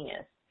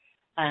extraneous.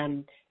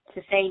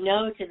 To say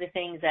no to the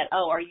things that,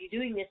 are you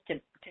doing this to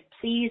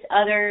please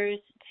others,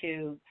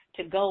 to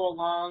go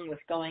along with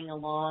going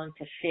along,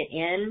 to fit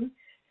in?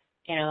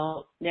 You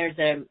know,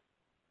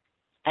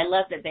 I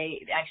love that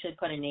they actually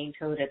put a name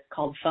to it. It's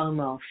called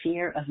FOMO,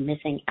 fear of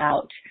missing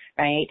out,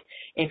 right?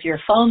 If your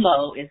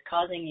FOMO is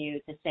causing you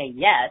to say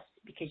yes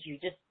because you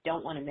just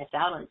don't want to miss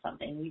out on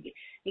something, you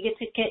get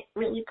to get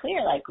really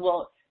clear, like,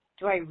 well,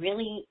 do I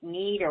really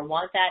need or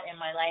want that in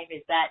my life?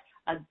 Is that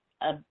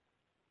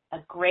a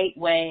great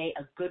way,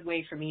 a good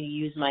way for me to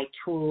use my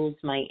tools,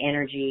 my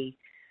energy,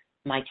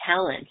 my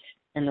talent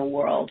in the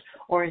world?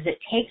 Or is it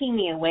taking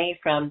me away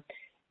from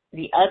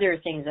the other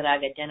things that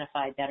I've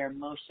identified that are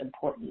most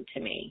important to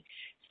me?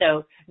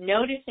 So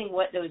noticing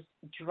what those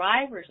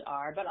drivers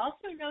are, but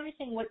also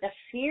noticing what the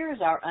fears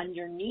are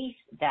underneath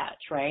that,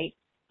 right?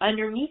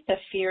 Underneath the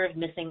fear of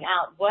missing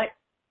out,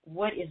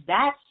 what is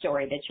that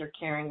story that you're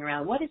carrying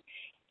around? What is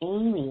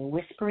Amy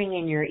whispering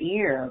in your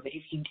ear? But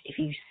if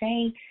you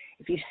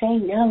say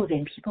no,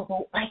 then people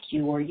won't like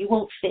you, or you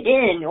won't fit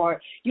in,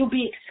 or you'll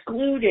be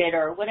excluded,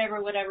 or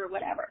whatever,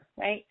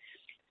 right?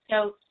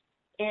 So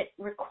it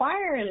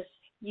requires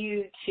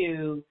you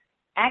to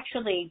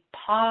actually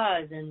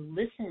pause and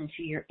listen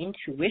to your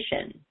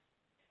intuition,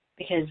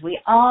 because we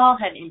all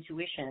have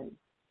intuition,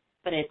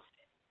 but it's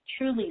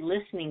truly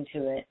listening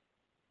to it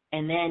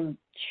and then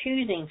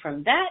choosing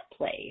from that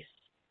place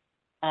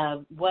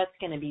of what's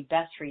going to be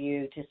best for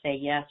you to say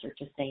yes or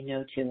to say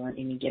no to on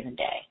any given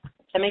day.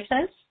 Does that make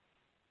sense?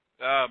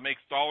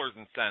 Makes dollars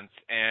and cents,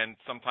 and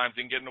sometimes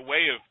it can get in the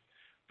way of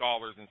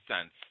dollars and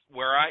cents.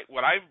 What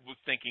I was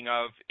thinking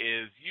of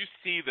is, you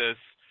see this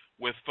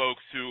with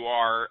folks who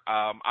are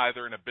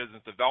either in a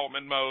business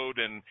development mode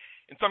and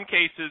in some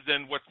cases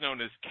in what's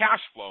known as cash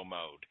flow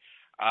mode,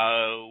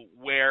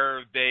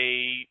 where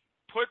they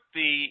put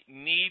the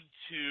need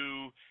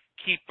to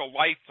keep the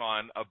lights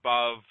on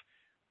above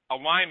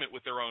alignment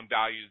with their own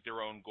values,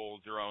 their own goals,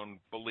 their own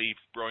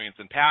beliefs, brilliance,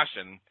 and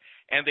passion.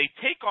 and they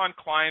take on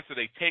clients or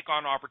they take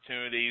on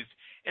opportunities,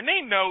 and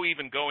they know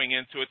even going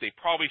into it they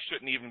probably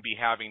shouldn't even be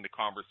having the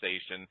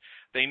conversation.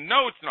 They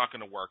know it's not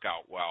going to work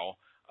out well.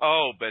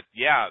 Oh, but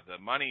yeah,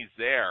 the money's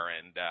there,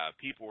 and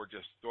people were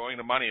just throwing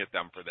the money at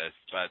them for this.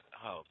 But,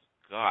 oh,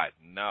 God,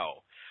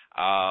 no.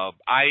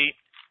 I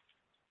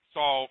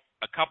saw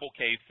a couple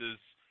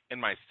cases in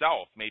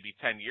myself maybe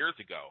 10 years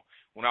ago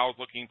when I was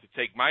looking to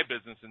take my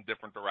business in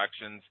different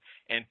directions,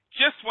 and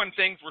just when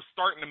things were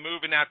starting to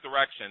move in that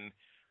direction,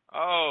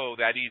 oh,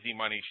 that easy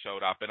money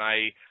showed up, and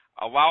I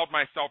allowed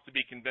myself to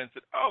be convinced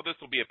that, oh, this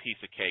will be a piece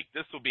of cake.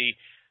 This will be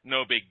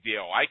no big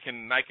deal. I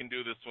can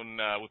do this one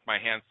with my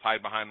hands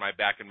tied behind my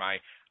back and my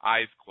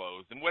eyes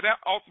closed. And what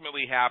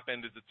ultimately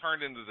happened is it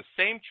turned into the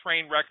same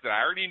train wreck that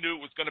I already knew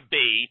it was going to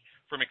be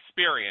from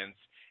experience,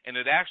 and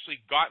it actually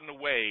got in the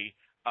way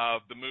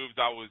of the moves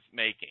I was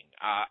making.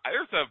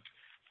 There's a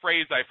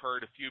phrase I've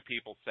heard a few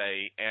people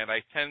say, and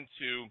I tend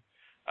to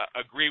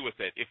agree with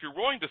it. If you're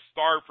willing to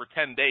starve for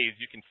 10 days,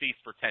 you can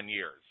feast for 10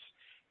 years.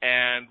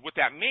 And what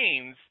that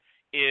means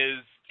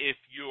is if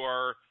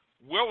you're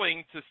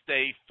willing to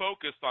stay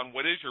focused on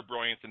what is your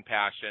brilliance and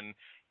passion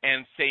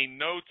and say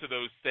no to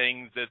those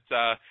things that,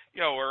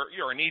 or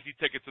you're an easy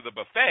ticket to the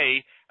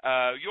buffet,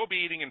 you'll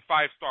be eating in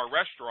 5-star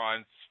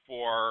restaurants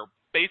for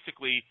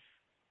basically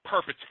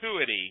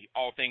perpetuity,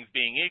 all things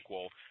being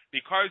equal,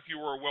 because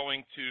you were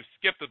willing to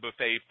skip the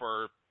buffet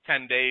for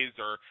 10 days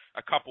or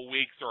a couple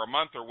weeks or a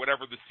month or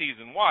whatever the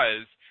season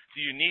was. So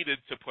you needed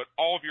to put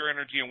all of your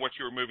energy in what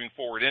you were moving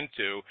forward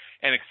into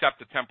and accept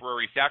the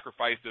temporary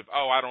sacrifice of,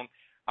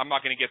 I'm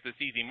not going to get this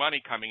easy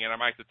money coming in. I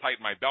might have to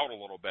tighten my belt a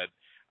little bit.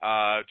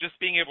 Just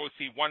being able to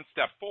see one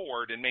step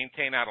forward and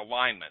maintain that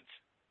alignment.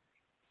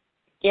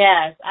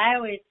 Yes, I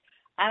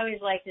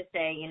always like to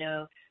say,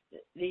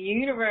 the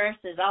universe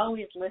is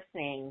always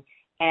listening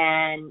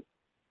and,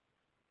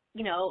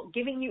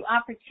 giving you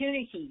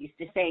opportunities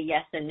to say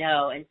yes and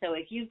no. And so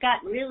if you've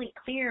got really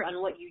clear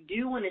on what you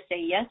do want to say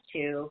yes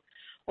to,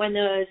 when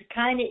those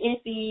kind of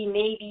iffy,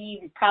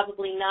 maybe,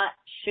 probably not,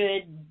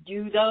 should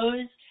do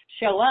those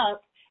show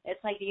up,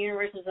 it's like the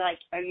universe is like,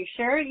 are you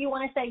sure you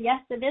want to say yes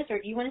to this, or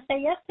do you want to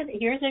say yes to this?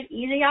 Here's an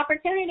easy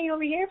opportunity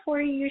over here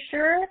for you. You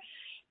sure?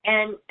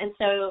 And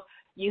so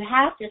you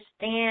have to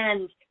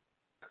stand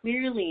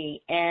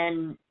clearly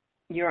in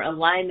your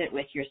alignment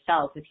with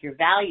yourself, with your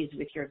values,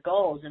 with your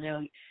goals.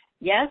 And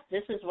yes,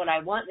 this is what I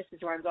want. This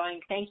is where I'm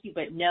going. Thank you,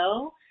 but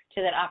no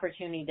to that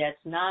opportunity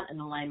that's not in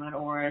alignment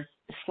or is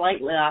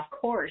slightly off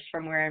course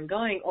from where I'm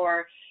going,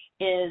 or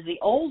is the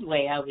old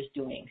way I was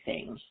doing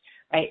things,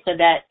 right? So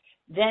that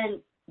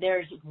then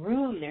there's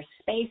room, there's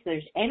space,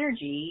 there's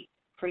energy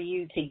for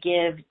you to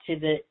give to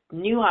the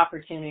new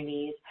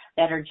opportunities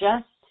that are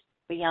just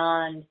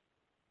beyond,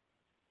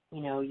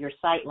 your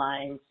sight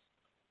lines,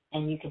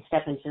 and you can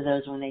step into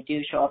those when they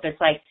do show up. It's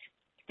like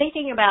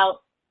thinking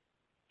about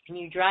when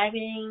you're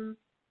driving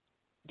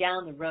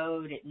down the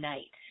road at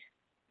night.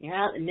 You're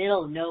out in the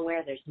middle of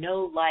nowhere. There's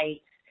no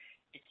lights.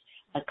 It's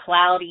a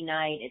cloudy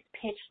night. It's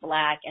pitch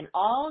black, and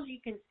all you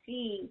can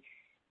see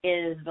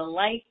is the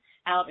lights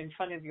out in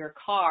front of your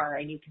car,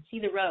 and you can see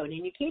the road,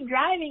 and you keep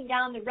driving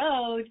down the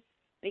road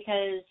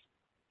because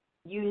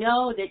you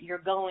know that you're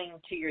going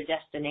to your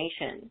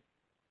destination,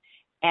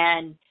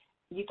 and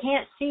you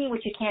can't see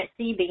what you can't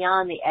see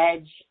beyond the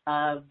edge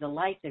of the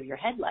lights of your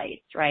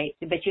headlights, right?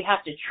 But you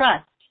have to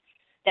trust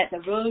that the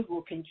road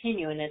will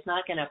continue and it's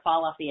not going to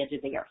fall off the edge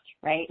of the earth,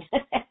 right?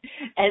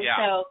 And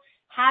so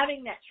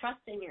having that trust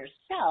in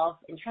yourself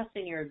and trust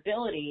in your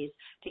abilities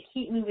to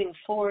keep moving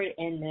forward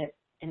in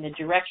the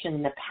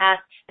direction, the path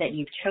that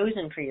you've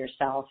chosen for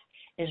yourself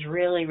is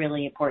really,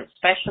 really important,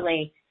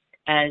 especially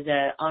as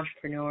an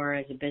entrepreneur,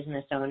 as a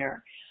business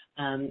owner,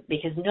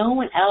 because no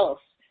one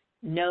else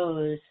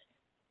knows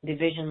the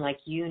vision like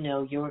you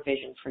know your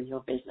vision for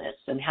your business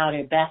and how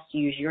to best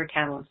use your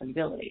talents and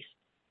abilities.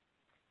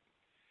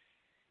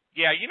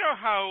 Yeah, you know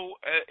how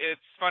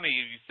it's funny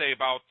you say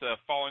about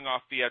falling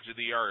off the edge of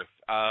the earth,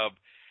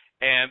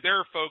 and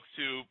there are folks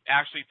who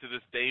actually to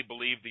this day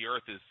believe the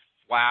earth is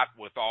flat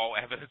with all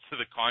evidence to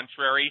the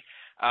contrary.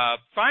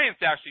 Science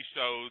actually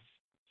shows,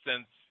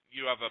 since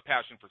you have a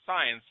passion for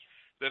science,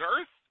 that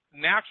earth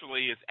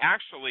naturally is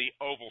actually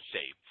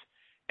oval-shaped.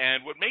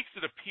 And what makes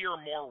it appear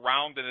more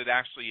round than it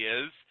actually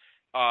is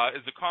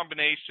a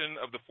combination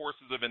of the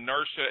forces of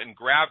inertia and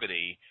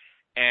gravity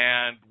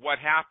and what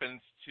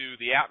happens to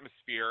the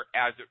atmosphere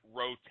as it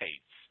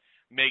rotates.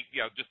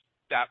 Just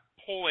that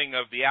pulling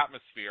of the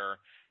atmosphere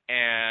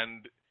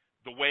and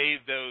the way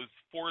those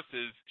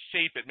forces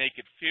shape it make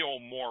it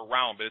feel more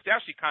round. But it's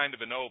actually kind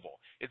of an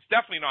oval. It's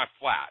definitely not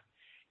flat.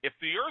 If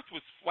the earth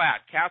was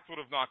flat, cats would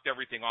have knocked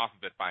everything off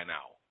of it by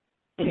now.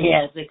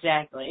 Yes,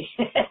 exactly.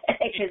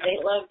 Because they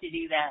love to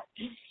do that.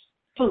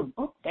 Boom.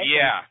 Oh,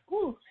 yeah.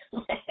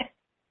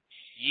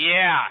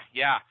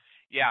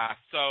 Yeah.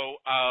 So,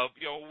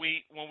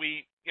 when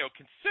we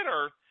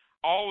consider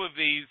all of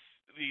these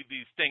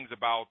things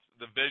about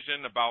the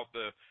vision, about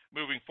the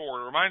moving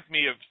forward, it reminds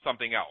me of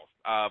something else.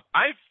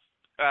 I've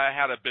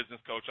had a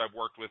business coach I've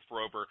worked with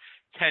for over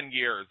 10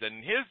 years,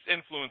 and his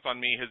influence on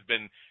me has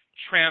been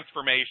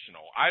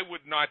transformational. I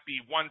would not be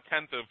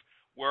 1/10 of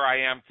where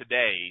I am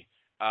today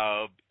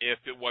if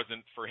it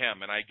wasn't for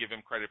him, and I give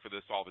him credit for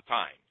this all the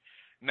time.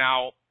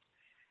 Now,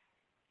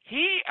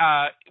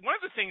 one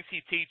of the things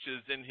he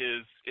teaches in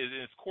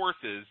his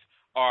courses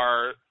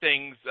are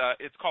things,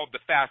 it's called the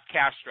fast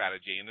cash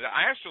strategy. And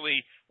I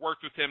actually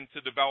worked with him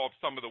to develop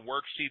some of the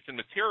worksheets and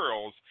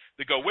materials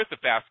that go with the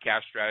fast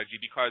cash strategy,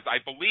 because I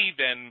believe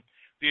in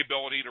the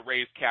ability to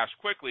raise cash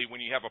quickly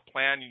when you have a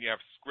plan and you have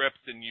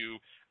scripts and you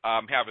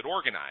have it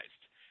organized.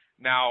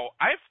 Now,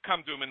 I've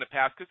come to him in the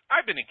past because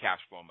I've been in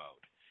cash flow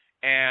mode.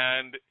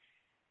 And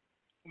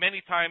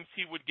many times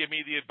he would give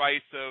me the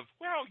advice of,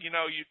 well, you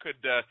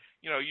could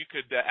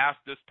ask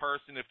this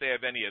person if they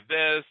have any of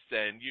this,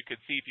 and you could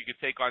see if you could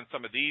take on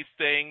some of these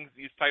things,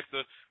 these types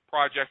of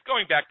projects,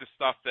 going back to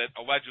stuff that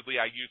allegedly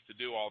I used to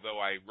do, although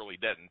I really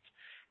didn't.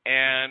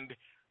 And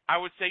I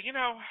would say,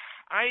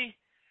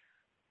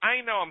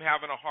 I know I'm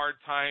having a hard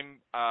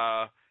time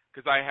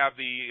because I have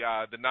the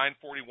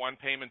 941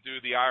 payment due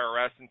to the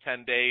IRS in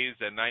 10 days,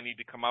 and I need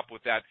to come up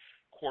with that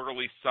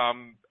quarterly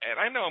sum, and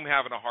I know I'm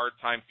having a hard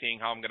time seeing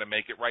how I'm going to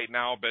make it right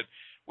now, but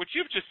what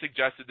you've just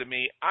suggested to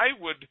me, I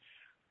would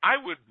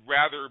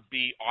rather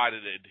be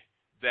audited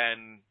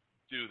than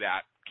do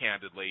that,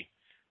 candidly,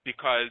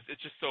 because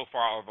it's just so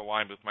far out of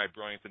alignment with my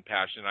brilliance and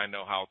passion. I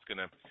know how it's going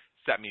to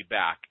set me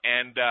back.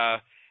 And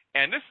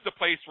this is a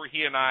place where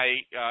he and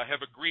I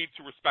have agreed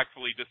to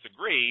respectfully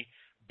disagree,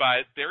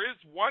 but there is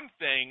one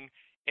thing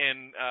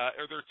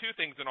or there are two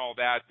things in all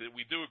that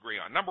we do agree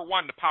on. Number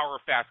one, the power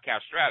of fast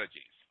cash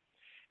strategies.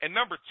 And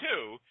number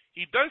two,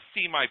 he does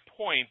see my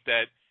point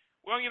that,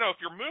 well, if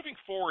you're moving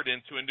forward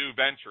into a new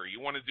venture, you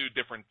want to do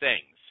different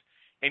things.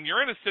 And you're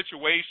in a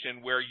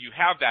situation where you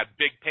have that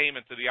big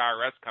payment to the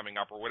IRS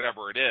coming up or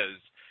whatever it is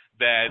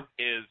that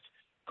is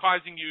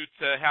causing you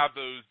to have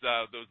those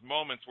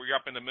moments where you're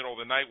up in the middle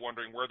of the night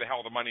wondering where the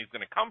hell the money is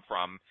going to come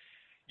from.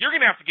 You're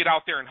going to have to get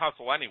out there and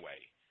hustle anyway.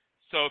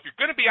 So if you're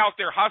going to be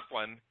out there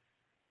hustling,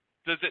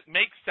 does it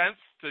make sense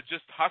to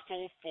just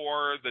hustle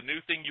for the new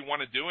thing you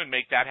want to do and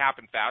make that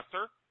happen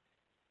faster?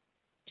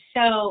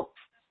 So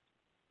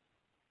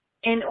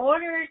in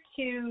order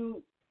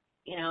to,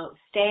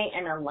 stay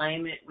in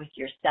alignment with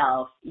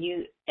yourself,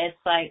 it's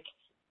like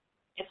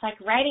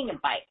riding a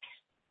bike.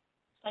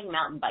 It's like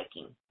mountain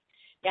biking.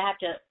 You have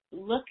to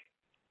look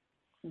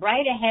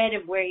right ahead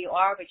of where you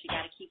are, but you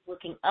got to keep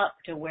looking up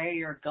to where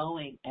you're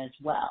going as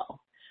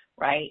well,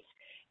 right?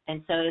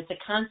 And so it's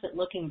a constant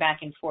looking back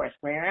and forth.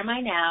 Where am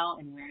I now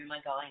and where am I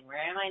going? Where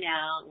am I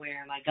now and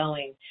where am I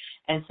going?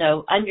 And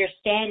so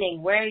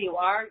understanding where you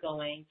are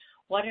going,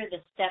 what are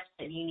the steps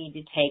that you need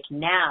to take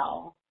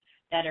now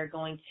that are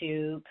going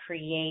to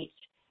create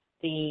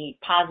the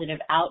positive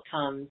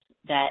outcomes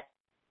that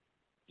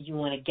you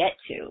want to get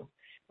to,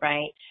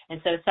 right?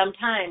 And so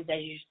sometimes,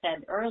 as you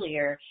said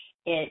earlier,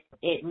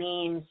 it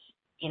means,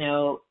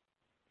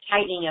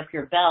 tightening up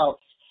your belt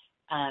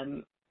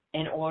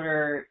in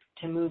order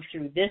to move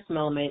through this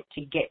moment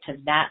to get to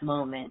that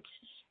moment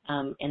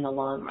in the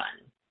long run.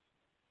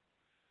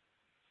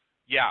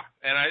 Yeah,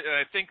 and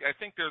I think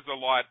there's a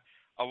lot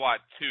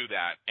to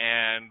that.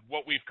 And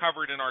what we've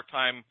covered in our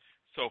time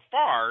so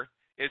far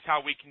is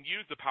how we can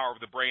use the power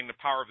of the brain, the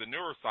power of the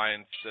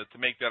neuroscience to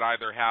make that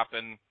either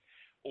happen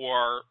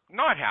or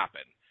not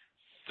happen.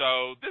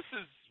 So this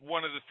is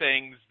one of the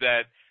things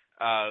that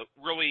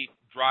really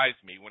drives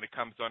me when it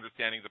comes to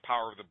understanding the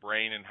power of the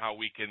brain and how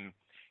we can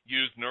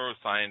use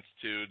neuroscience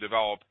to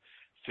develop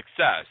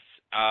success.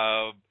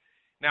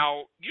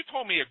 Now, you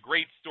told me a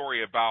great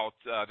story about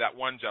that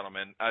one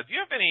gentleman. Do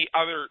you have any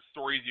other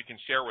stories you can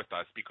share with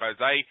us? Because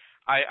I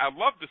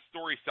love the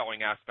story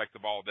selling aspect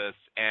of all this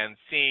and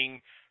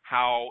seeing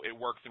how it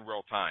works in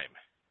real time.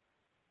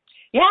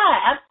 Yeah,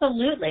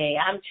 absolutely.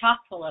 I'm chock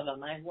full of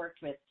them. I've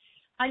worked with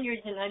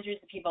hundreds and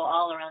hundreds of people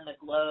all around the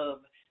globe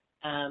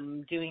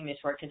doing this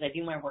work because I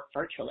do my work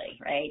virtually,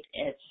 right?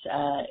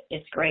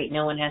 It's great.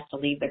 No one has to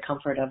leave the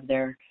comfort of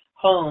their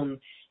home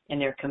and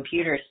their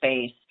computer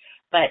space.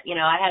 But,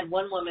 I had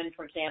one woman,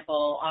 for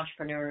example,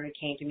 entrepreneur who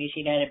came to me.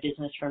 She'd had a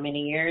business for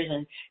many years,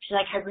 and she's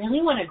like, I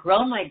really want to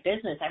grow my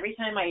business. Every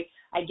time I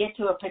get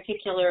to a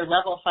particular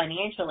level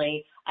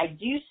financially, I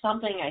do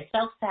something, I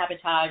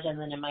self-sabotage, and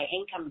then my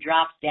income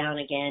drops down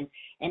again.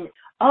 And,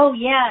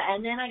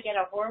 and then I get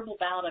a horrible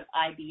bout of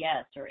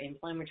IBS, or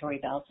inflammatory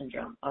bowel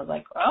syndrome. I was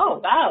like, oh,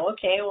 wow,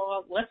 okay,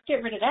 well, let's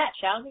get rid of that,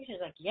 shall we? She's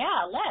like,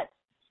 yeah, let's.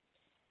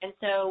 And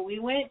so we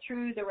went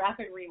through the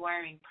rapid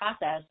rewiring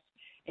process,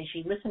 and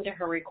she listened to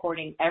her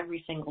recording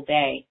every single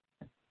day.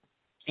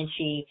 And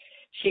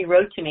she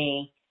wrote to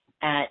me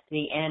at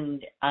the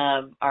end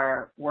of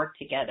our work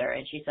together,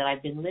 and she said,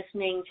 I've been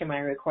listening to my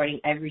recording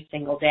every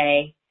single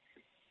day,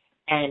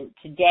 and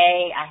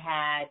today I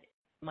had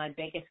my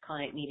biggest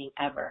client meeting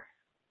ever.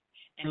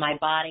 And my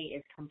body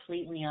is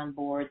completely on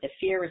board. The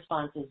fear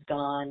response is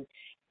gone,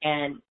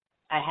 and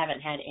I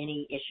haven't had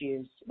any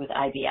issues with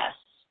IBS.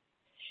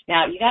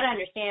 Now, you got to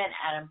understand,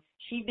 Adam,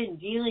 she'd been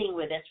dealing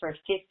with this for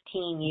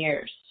 15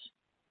 years.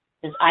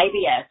 this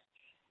IBS,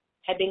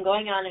 had been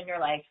going on in her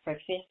life for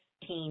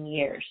 15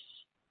 years,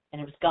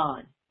 and it was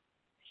gone.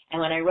 And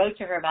when I wrote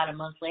to her about a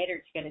month later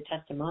to get a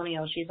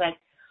testimonial, she's like,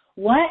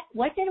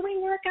 what did we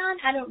work on?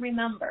 I don't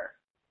remember.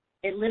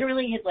 It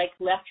literally had like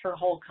left her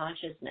whole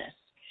consciousness,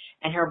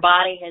 and her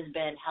body has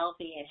been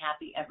healthy and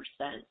happy ever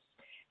since.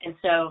 And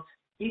so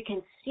you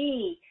can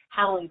see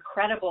how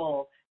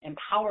incredible and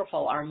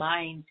powerful our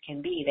minds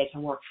can be. They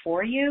can work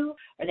for you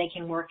or they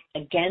can work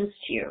against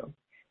you,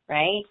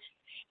 right?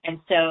 And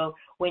so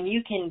when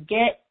you can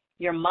get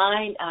your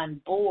mind on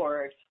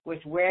board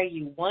with where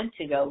you want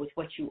to go, with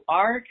what you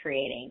are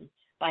creating,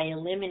 by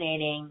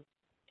eliminating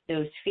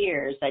those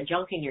fears, that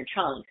junk in your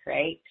trunk,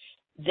 right,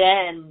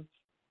 then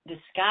the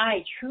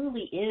sky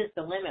truly is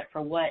the limit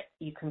for what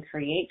you can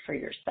create for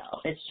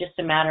yourself. It's just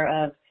a matter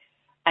of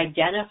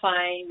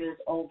identifying those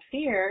old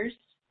fears,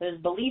 those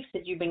beliefs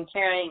that you've been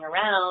carrying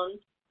around,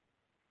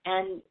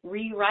 and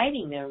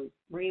rewriting them,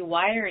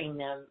 rewiring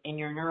them in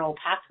your neural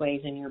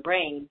pathways in your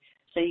brain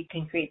so you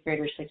can create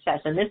greater success.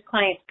 In this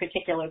client's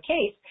particular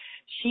case,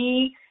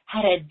 she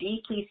had a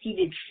deeply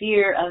seated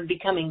fear of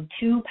becoming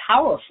too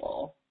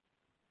powerful.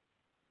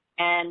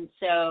 And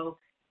so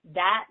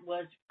that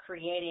was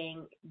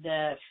creating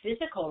the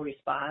physical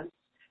response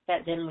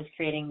that then was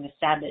creating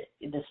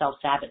the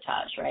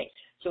self-sabotage, right?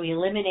 So we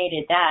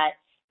eliminated that,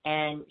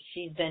 and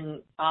she's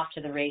been off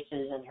to the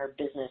races, and her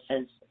business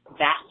has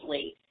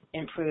vastly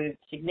improved,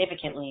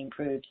 significantly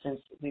improved since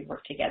we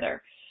worked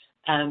together.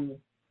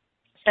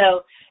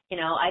 So, you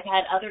know, I've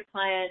had other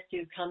clients who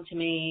come to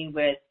me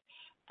with,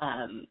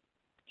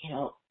 you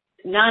know,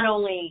 not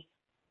only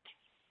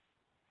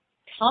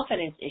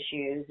confidence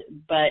issues,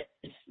 but,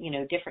 you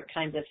know, different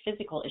kinds of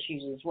physical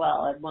issues as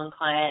well. I had one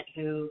client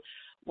who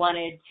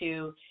wanted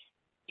to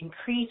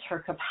increase her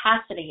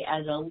capacity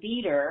as a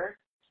leader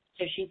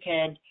so she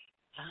could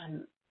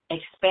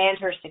expand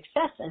her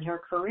success in her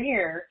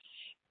career,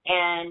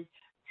 and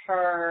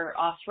her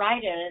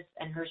arthritis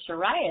and her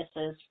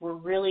psoriasis were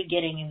really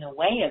getting in the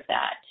way of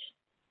that,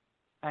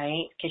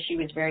 right? Because she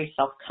was very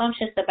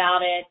self-conscious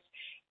about it.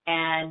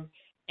 And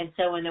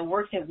so in the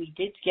work that we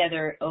did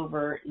together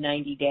over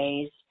 90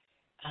 days,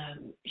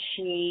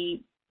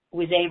 she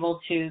was able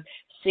to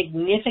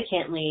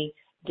significantly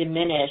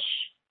diminish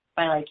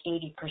by like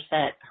 80%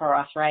 her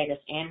arthritis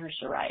and her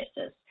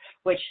psoriasis,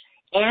 which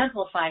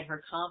amplified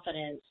her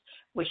confidence,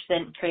 which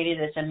then created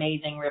this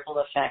amazing ripple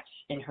effect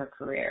in her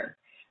career,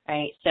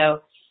 right?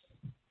 So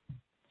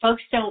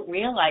folks don't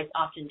realize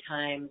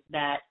oftentimes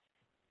that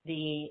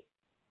the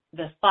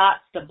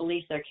thoughts, the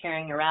beliefs they're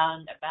carrying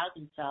around about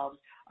themselves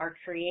are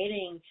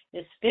creating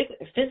this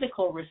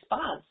physical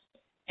response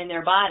in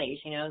their bodies.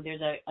 You know,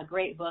 there's a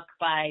great book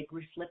by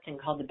Bruce Lipton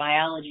called The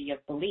Biology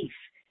of Belief.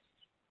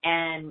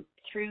 And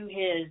through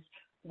his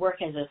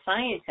work as a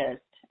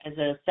scientist, as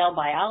a cell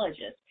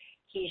biologist,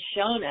 he's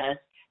shown us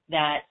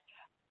that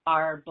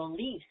our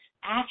beliefs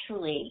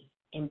actually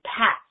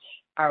impact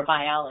our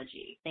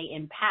biology. They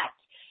impact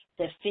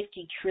the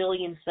 50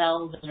 trillion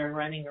cells that are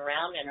running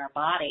around in our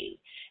body.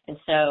 And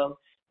so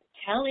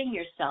telling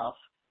yourself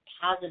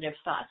positive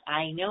thoughts,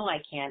 I know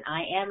I can,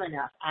 I am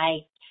enough, I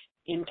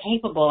am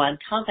capable, I'm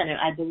confident,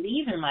 I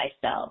believe in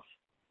myself,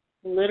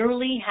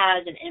 literally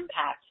has an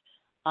impact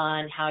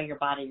on how your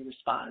body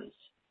responds.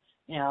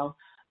 You know,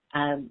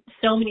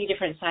 so many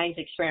different science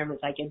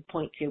experiments I could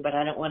point to, but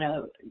I don't want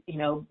to, you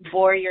know,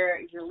 bore your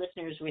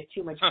listeners with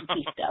too much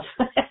geeky stuff.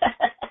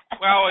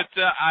 Well, it's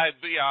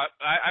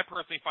I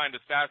personally find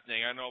it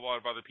fascinating. I know a lot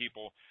of other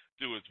people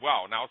do as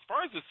well. Now, as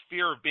far as this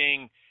fear of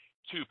being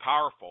too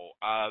powerful,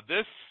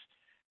 this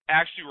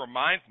actually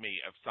reminds me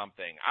of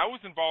something. I was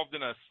involved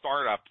in a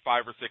startup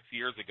 5 or 6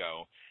 years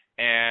ago,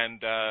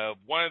 and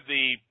one of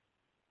the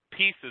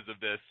pieces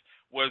of this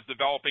was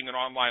developing an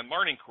online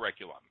learning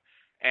curriculum.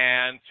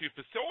 And to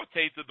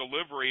facilitate the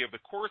delivery of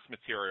the course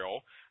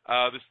material,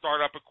 the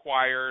startup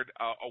acquired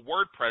a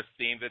WordPress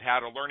theme that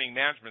had a learning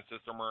management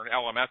system or an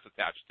LMS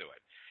attached to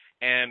it.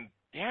 And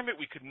damn it,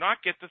 we could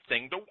not get the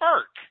thing to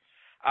work.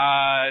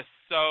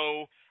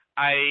 So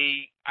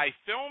I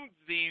filmed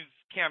these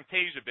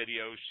Camtasia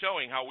videos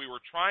showing how we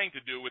were trying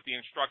to do what the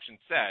instructions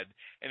said,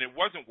 and it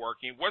wasn't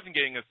working. It wasn't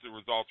getting us the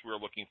results we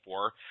were looking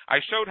for. I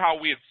showed how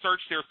we had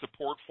searched their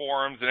support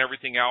forums and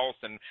everything else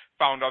and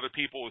found other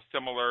people with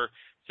similar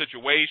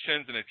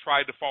situations and had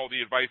tried to follow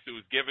the advice that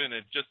was given.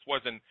 It just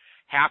wasn't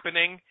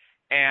happening.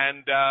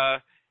 And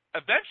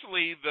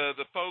eventually the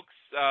folks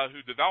who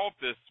developed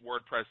this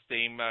WordPress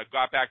theme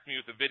got back to me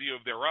with a video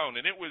of their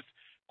own, and it was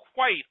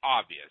quite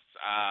obvious.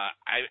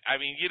 I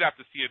mean, you'd have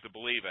to see it to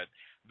believe it,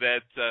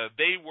 that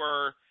they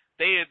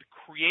had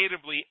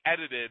creatively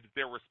edited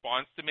their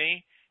response to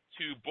me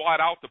to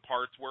blot out the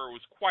parts where it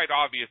was quite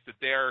obvious that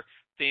their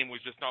theme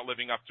was just not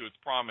living up to its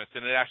promise,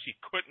 and it actually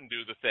couldn't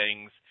do the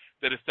things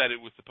that it said it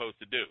was supposed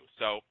to do.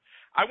 So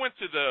I went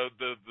to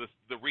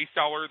the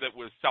reseller that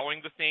was selling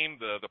the theme,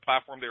 the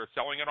platform they were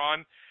selling it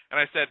on, and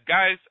I said,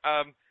 guys,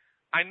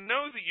 I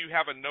know that you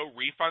have a no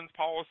refunds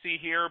policy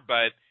here,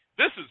 but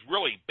this is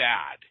really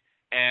bad,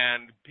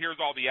 and here's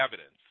all the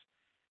evidence.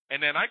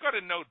 And then I got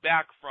a note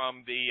back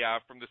from the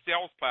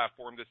sales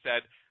platform that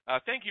said,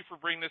 "Thank you for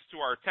bringing this to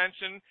our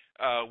attention.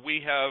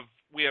 We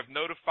have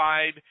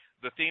notified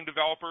the theme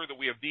developer that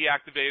we have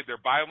deactivated their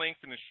buy links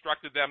and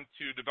instructed them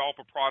to develop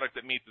a product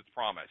that meets its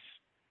promise."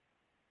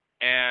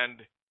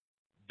 And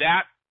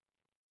that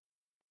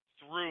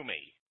threw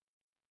me,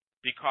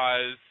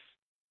 because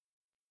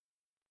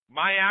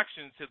my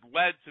actions had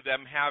led to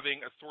them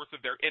having a source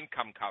of their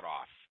income cut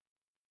off.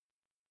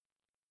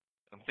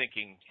 I'm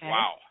thinking,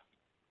 wow,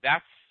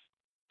 that's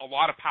a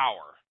lot of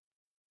power.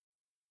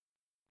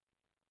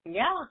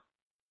 Yeah.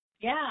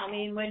 Yeah. I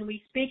mean, when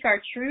we speak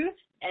our truth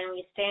and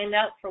we stand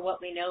up for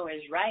what we know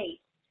is right,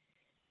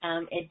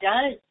 it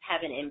does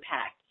have an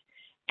impact.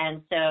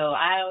 And so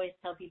I always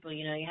tell people,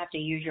 you have to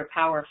use your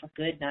power for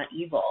good, not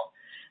evil.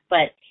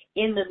 But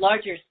in the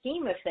larger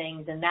scheme of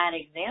things, in that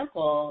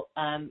example,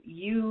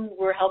 you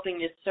were helping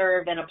to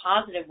serve in a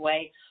positive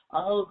way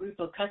a whole group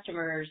of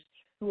customers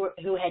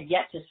who had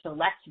yet to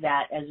select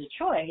that as a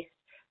choice,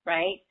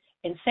 right?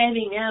 And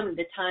saving them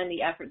the time,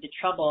 the effort, the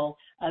trouble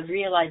of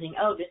realizing,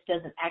 oh, this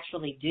doesn't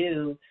actually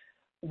do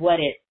what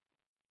it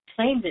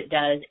claims it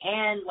does,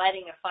 and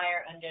lighting a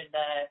fire under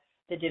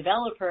the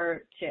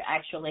developer to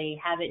actually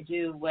have it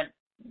do what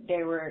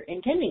they were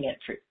intending it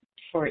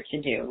for it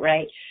to do,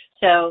 right?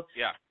 So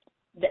yeah.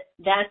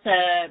 That's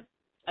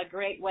a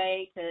great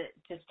way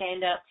to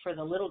stand up for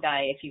the little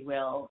guy, if you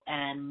will,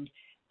 and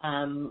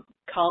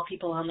call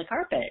people on the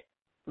carpet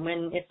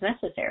when it's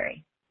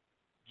necessary.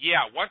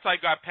 Yeah, once I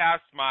got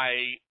past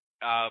my,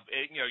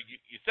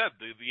 you said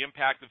the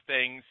impact of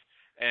things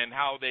and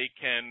how they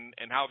can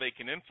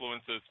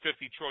influence those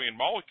 50 trillion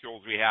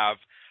molecules we have.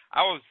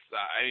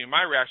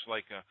 My reaction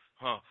like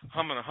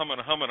humming,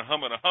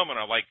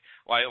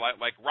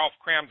 like Ralph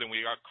Cramden.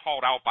 We got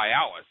called out by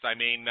Alice.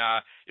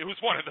 It was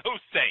one of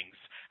those things.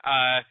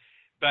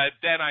 But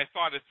then I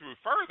thought it through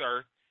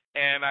further,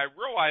 and I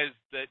realized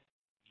that,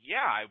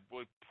 yeah, I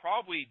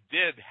probably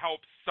did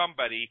help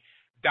somebody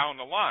down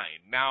the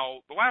line. Now,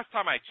 the last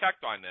time I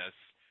checked on this,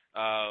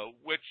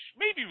 which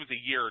maybe was a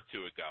year or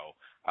two ago,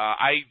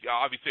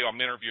 obviously I'm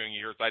interviewing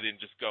you here, so I didn't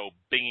just go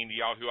binging to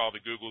Yahoo all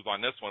the Googles on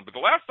this one. But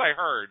the last I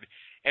heard,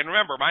 and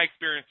remember, my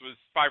experience was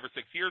 5 or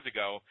 6 years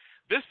ago,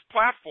 this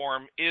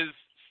platform is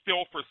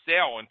still for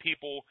sale and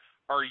people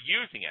are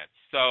using it.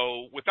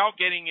 So without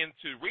getting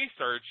into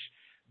research,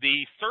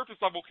 the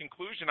surface level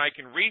conclusion I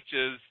can reach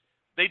is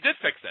they did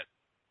fix it.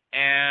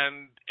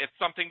 And it's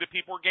something that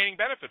people are gaining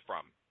benefit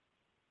from.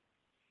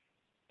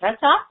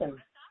 That's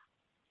awesome.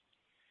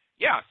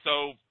 Yeah,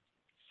 so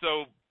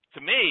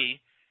to me,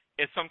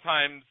 it's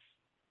sometimes,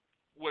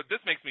 what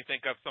this makes me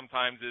think of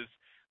sometimes is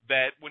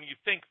that when you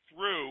think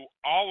through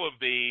all of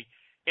the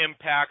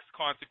impacts,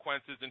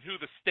 consequences, and who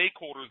the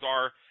stakeholders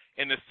are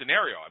in this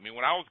scenario.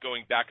 When I was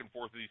going back and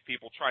forth with these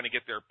people trying to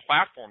get their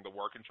platform to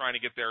work and trying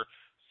to get their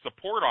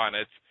support on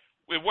it,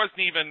 it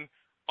wasn't even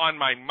on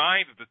my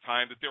mind at the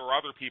time that there were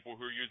other people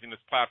who were using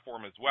this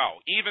platform as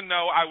well. Even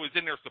though I was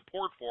in their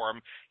support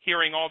forum,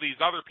 hearing all these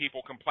other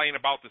people complain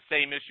about the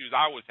same issues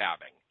I was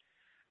having.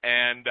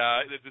 And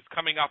it's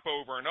coming up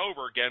over and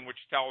over again,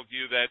 which tells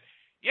you that,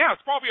 yeah,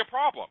 it's probably a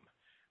problem.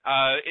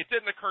 It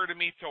didn't occur to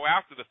me till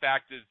after the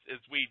fact,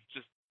 as we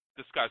just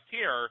discussed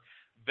here,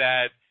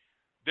 that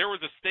there was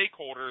a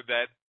stakeholder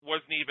that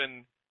wasn't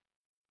even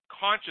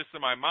conscious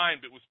in my mind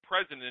but was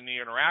present in the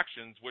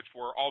interactions, which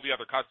were all the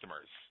other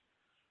customers.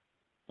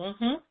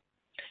 Mm-hmm.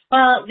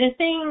 Well, the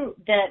thing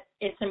that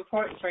it's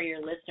important for your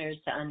listeners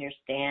to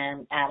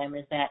understand, Adam,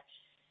 is that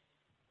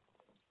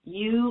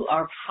you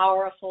are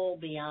powerful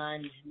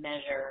beyond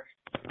measure.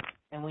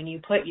 And when you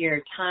put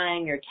your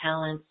time, your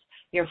talents,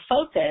 your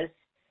focus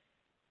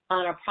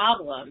on a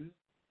problem,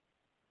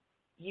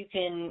 you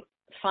can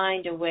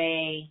find a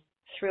way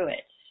through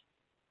it.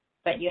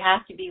 But you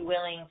have to be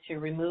willing to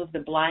remove the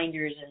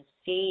blinders and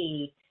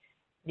see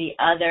the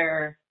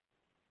other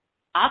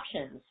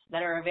options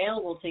that are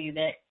available to you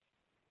that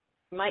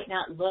might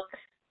not look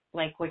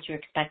like what you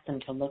expect them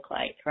to look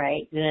like,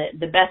 right?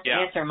 The best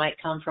answer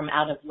might come from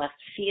out of left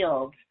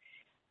field,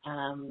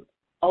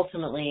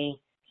 ultimately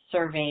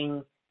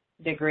serving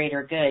the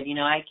greater good.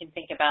 I can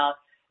think about,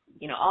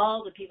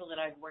 all the people that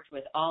I've worked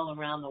with all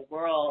around the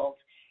world,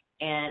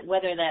 and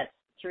whether that's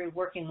through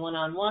working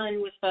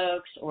one-on-one with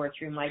folks or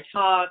through my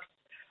talks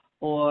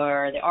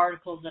or the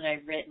articles that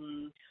I've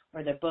written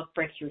or the book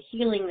Breakthrough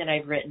Healing that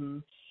I've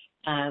written,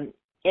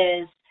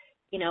 is,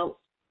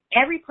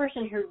 every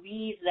person who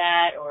reads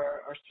that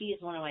or sees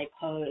one of my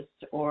posts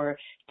or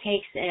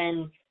takes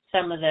in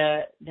some of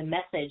the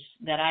message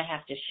that I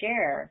have to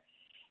share,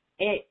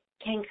 it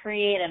can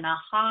create an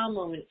aha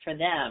moment for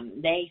them.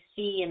 They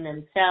see in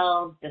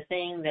themselves the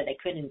thing that they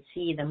couldn't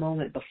see the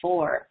moment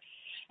before.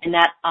 And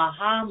that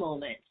aha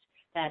moment,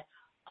 that,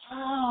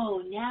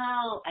 oh,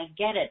 now I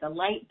get it, the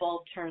light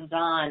bulb turns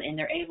on, and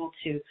they're able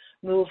to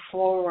move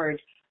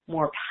forward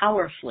more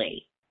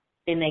powerfully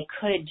than they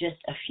could just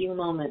a few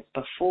moments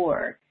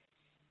before.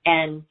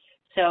 And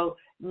so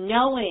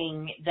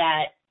knowing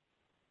that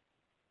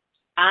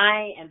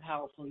I am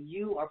powerful.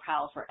 You are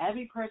powerful.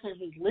 Every person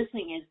who's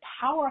listening is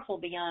powerful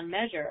beyond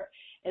measure.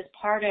 Is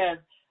part of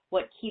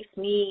what keeps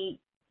me,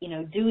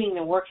 doing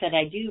the work that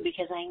I do,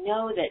 because I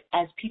know that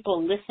as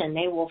people listen,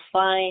 they will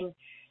find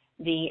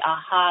the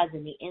ahas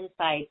and the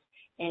insights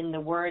in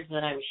the words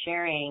that I'm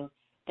sharing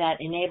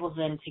that enables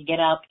them to get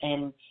up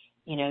and,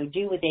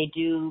 do what they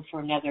do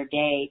for another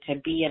day, to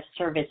be of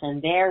service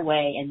in their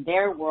way, in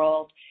their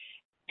world.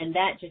 And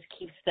that just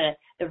keeps the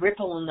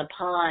ripple in the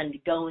pond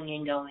going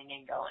and going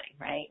and going,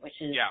 right?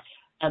 Which is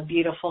a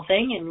beautiful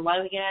thing, and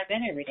why we get out of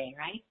bed every day,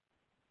 right?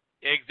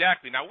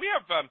 Exactly. Now, we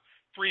have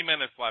 3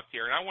 minutes left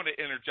here, and I want to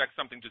interject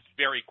something just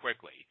very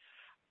quickly.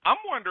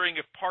 I'm wondering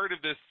if part of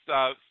this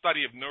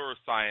study of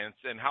neuroscience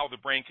and how the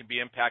brain can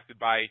be impacted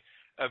by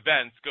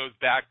events goes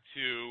back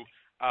to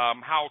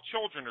how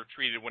children are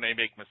treated when they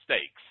make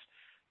mistakes.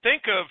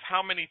 Think of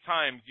how many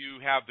times you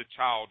have the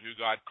child who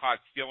got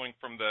caught stealing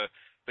from the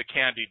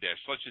candy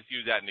dish. Let's just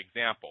use that as an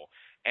example.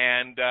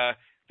 And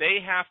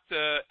they have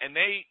to, and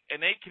they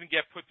can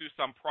get put through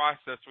some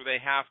process where they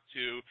have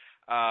to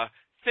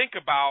think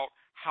about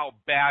how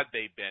bad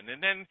they've been. And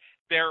then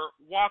they're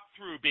walked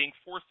through being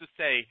forced to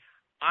say,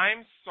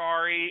 I'm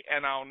sorry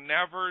and I'll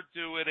never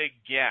do it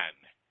again.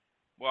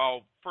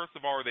 Well, first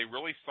of all, are they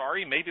really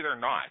sorry? Maybe they're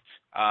not.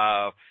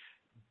 Are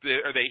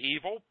they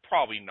evil?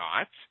 Probably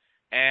not.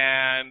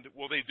 And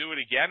will they do it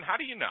again? How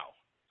do you know?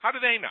 How do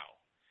they know?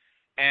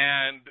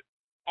 And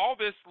all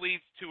this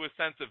leads to a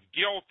sense of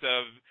guilt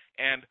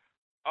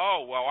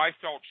oh, well, I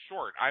felt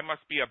short. I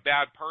must be a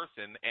bad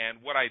person,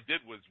 and what I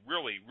did was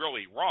really,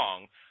 really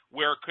wrong,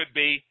 where it could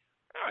be,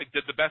 I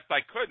did the best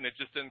I could, and it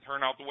just didn't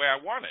turn out the way I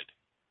wanted.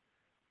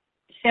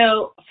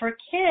 So for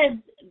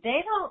kids,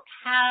 they don't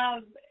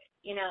have,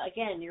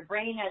 again, your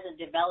brain hasn't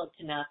developed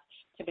enough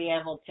to be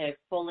able to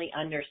fully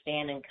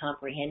understand and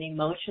comprehend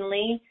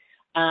emotionally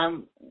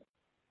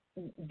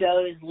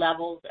those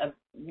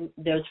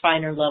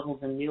finer levels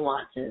and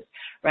nuances,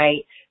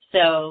 right?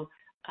 So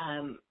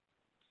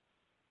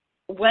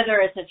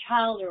whether it's a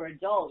child or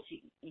adult,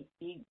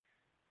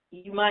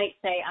 you might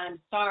say, I'm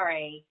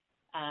sorry,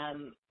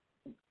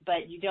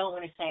 but you don't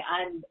want to say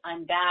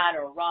I'm bad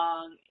or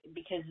wrong,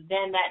 because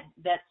then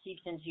that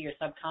seeps into your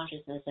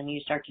subconsciousness and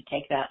you start to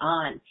take that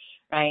on,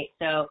 right?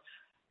 So,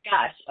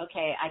 gosh,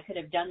 okay, I could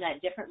have done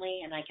that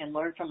differently, and I can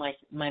learn from my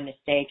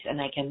mistakes, and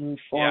I can move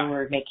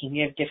forward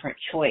making a different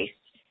choice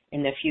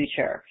in the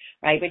future,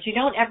 right? But you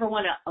don't ever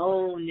want to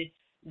own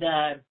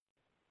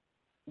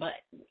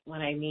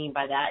what I mean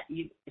by that,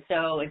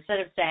 so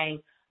instead of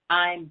saying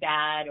I'm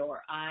bad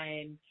or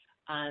I'm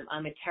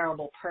a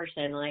terrible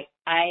person, like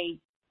I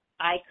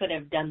could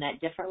have done that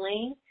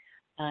differently.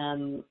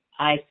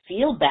 I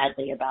feel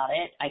badly about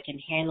it. I can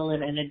handle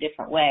it in a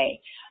different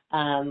way.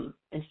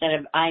 Instead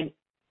of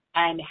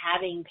I'm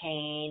having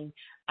pain,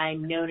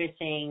 I'm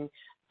noticing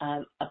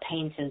a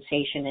pain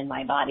sensation in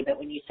my body. But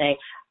when you say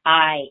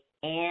I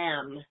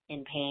am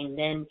in pain,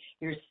 then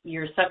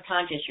your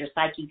subconscious, your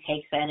psyche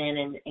takes that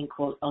in and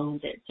quote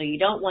owns it. So you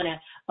don't want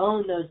to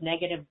own those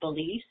negative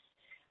beliefs.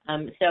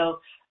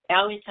 So I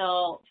always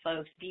tell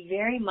folks, be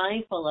very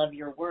mindful of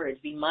your words.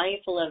 Be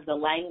mindful of the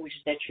language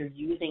that you're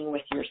using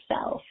with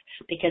yourself,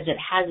 because it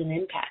has an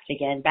impact.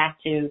 Again, back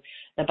to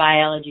the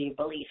biology of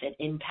belief. It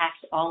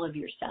impacts all of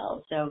your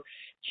cells. So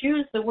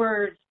choose the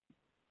words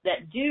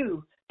that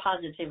do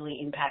positively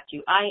impact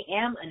you. I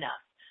am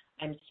enough.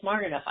 I'm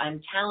smart enough.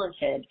 I'm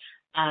talented.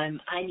 I'm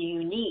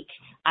unique.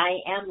 I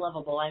am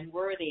lovable. I'm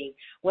worthy.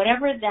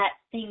 Whatever that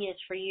thing is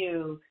for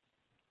you,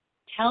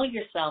 tell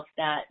yourself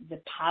that, the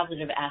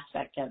positive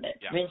aspect of it.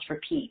 Rinse,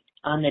 repeat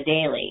on the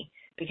daily.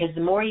 Because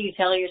the more you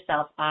tell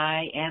yourself,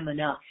 I am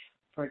enough,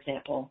 for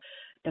example,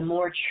 the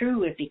more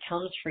true it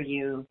becomes for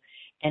you.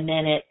 And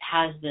then it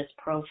has this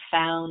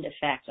profound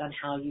effect on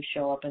how you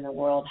show up in the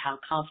world, how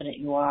confident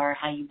you are,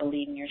 how you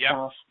believe in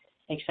yourself,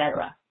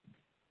 etc.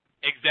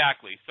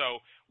 Exactly. So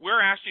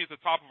we're actually at the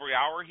top of the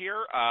hour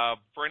here.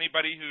 For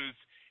anybody who's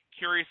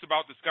curious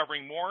about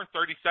discovering more,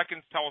 30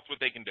 seconds, tell us what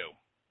they can do.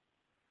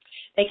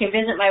 They can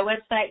visit my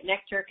website,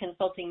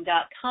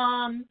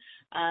 nectarconsulting.com.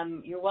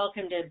 You're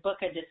welcome to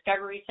book a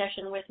discovery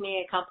session with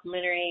me, a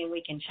complimentary, and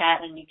we can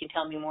chat and you can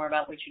tell me more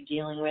about what you're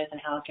dealing with and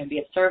how it can be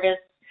of service.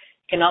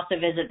 You can also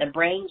visit the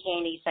Brain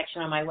Candy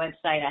section on my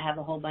website. I have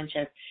a whole bunch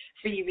of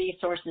free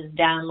resources,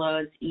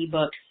 downloads,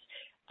 ebooks,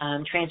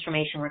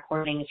 transformation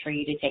recordings for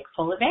you to take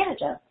full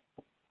advantage of.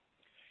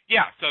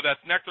 Yeah, so that's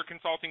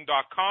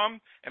nectarconsulting.com,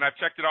 and I've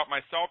checked it out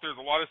myself.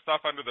 There's a lot of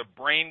stuff under the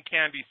Brain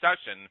Candy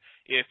session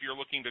if you're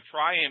looking to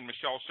try, and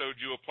Michelle showed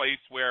you a place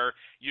where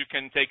you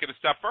can take it a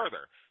step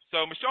further.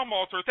 So, Michelle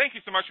Malter, thank you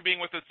so much for being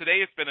with us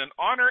today. It's been an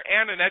honor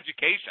and an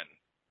education.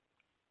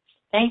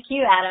 Thank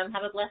you, Adam.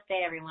 Have a blessed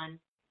day, everyone.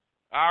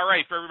 All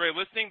right, for everybody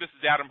listening, this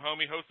is Adam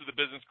Homey, host of the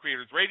Business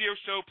Creators Radio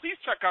Show. Please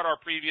check out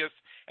our previous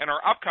and our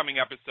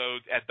upcoming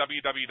episodes at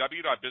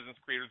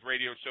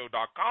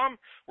www.businesscreatorsradioshow.com,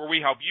 where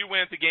we help you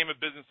win at the game of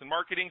business and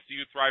marketing so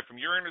you thrive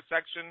from your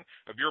intersection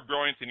of your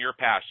brilliance and your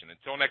passion.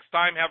 Until next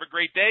time, have a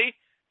great day.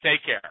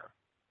 Take care.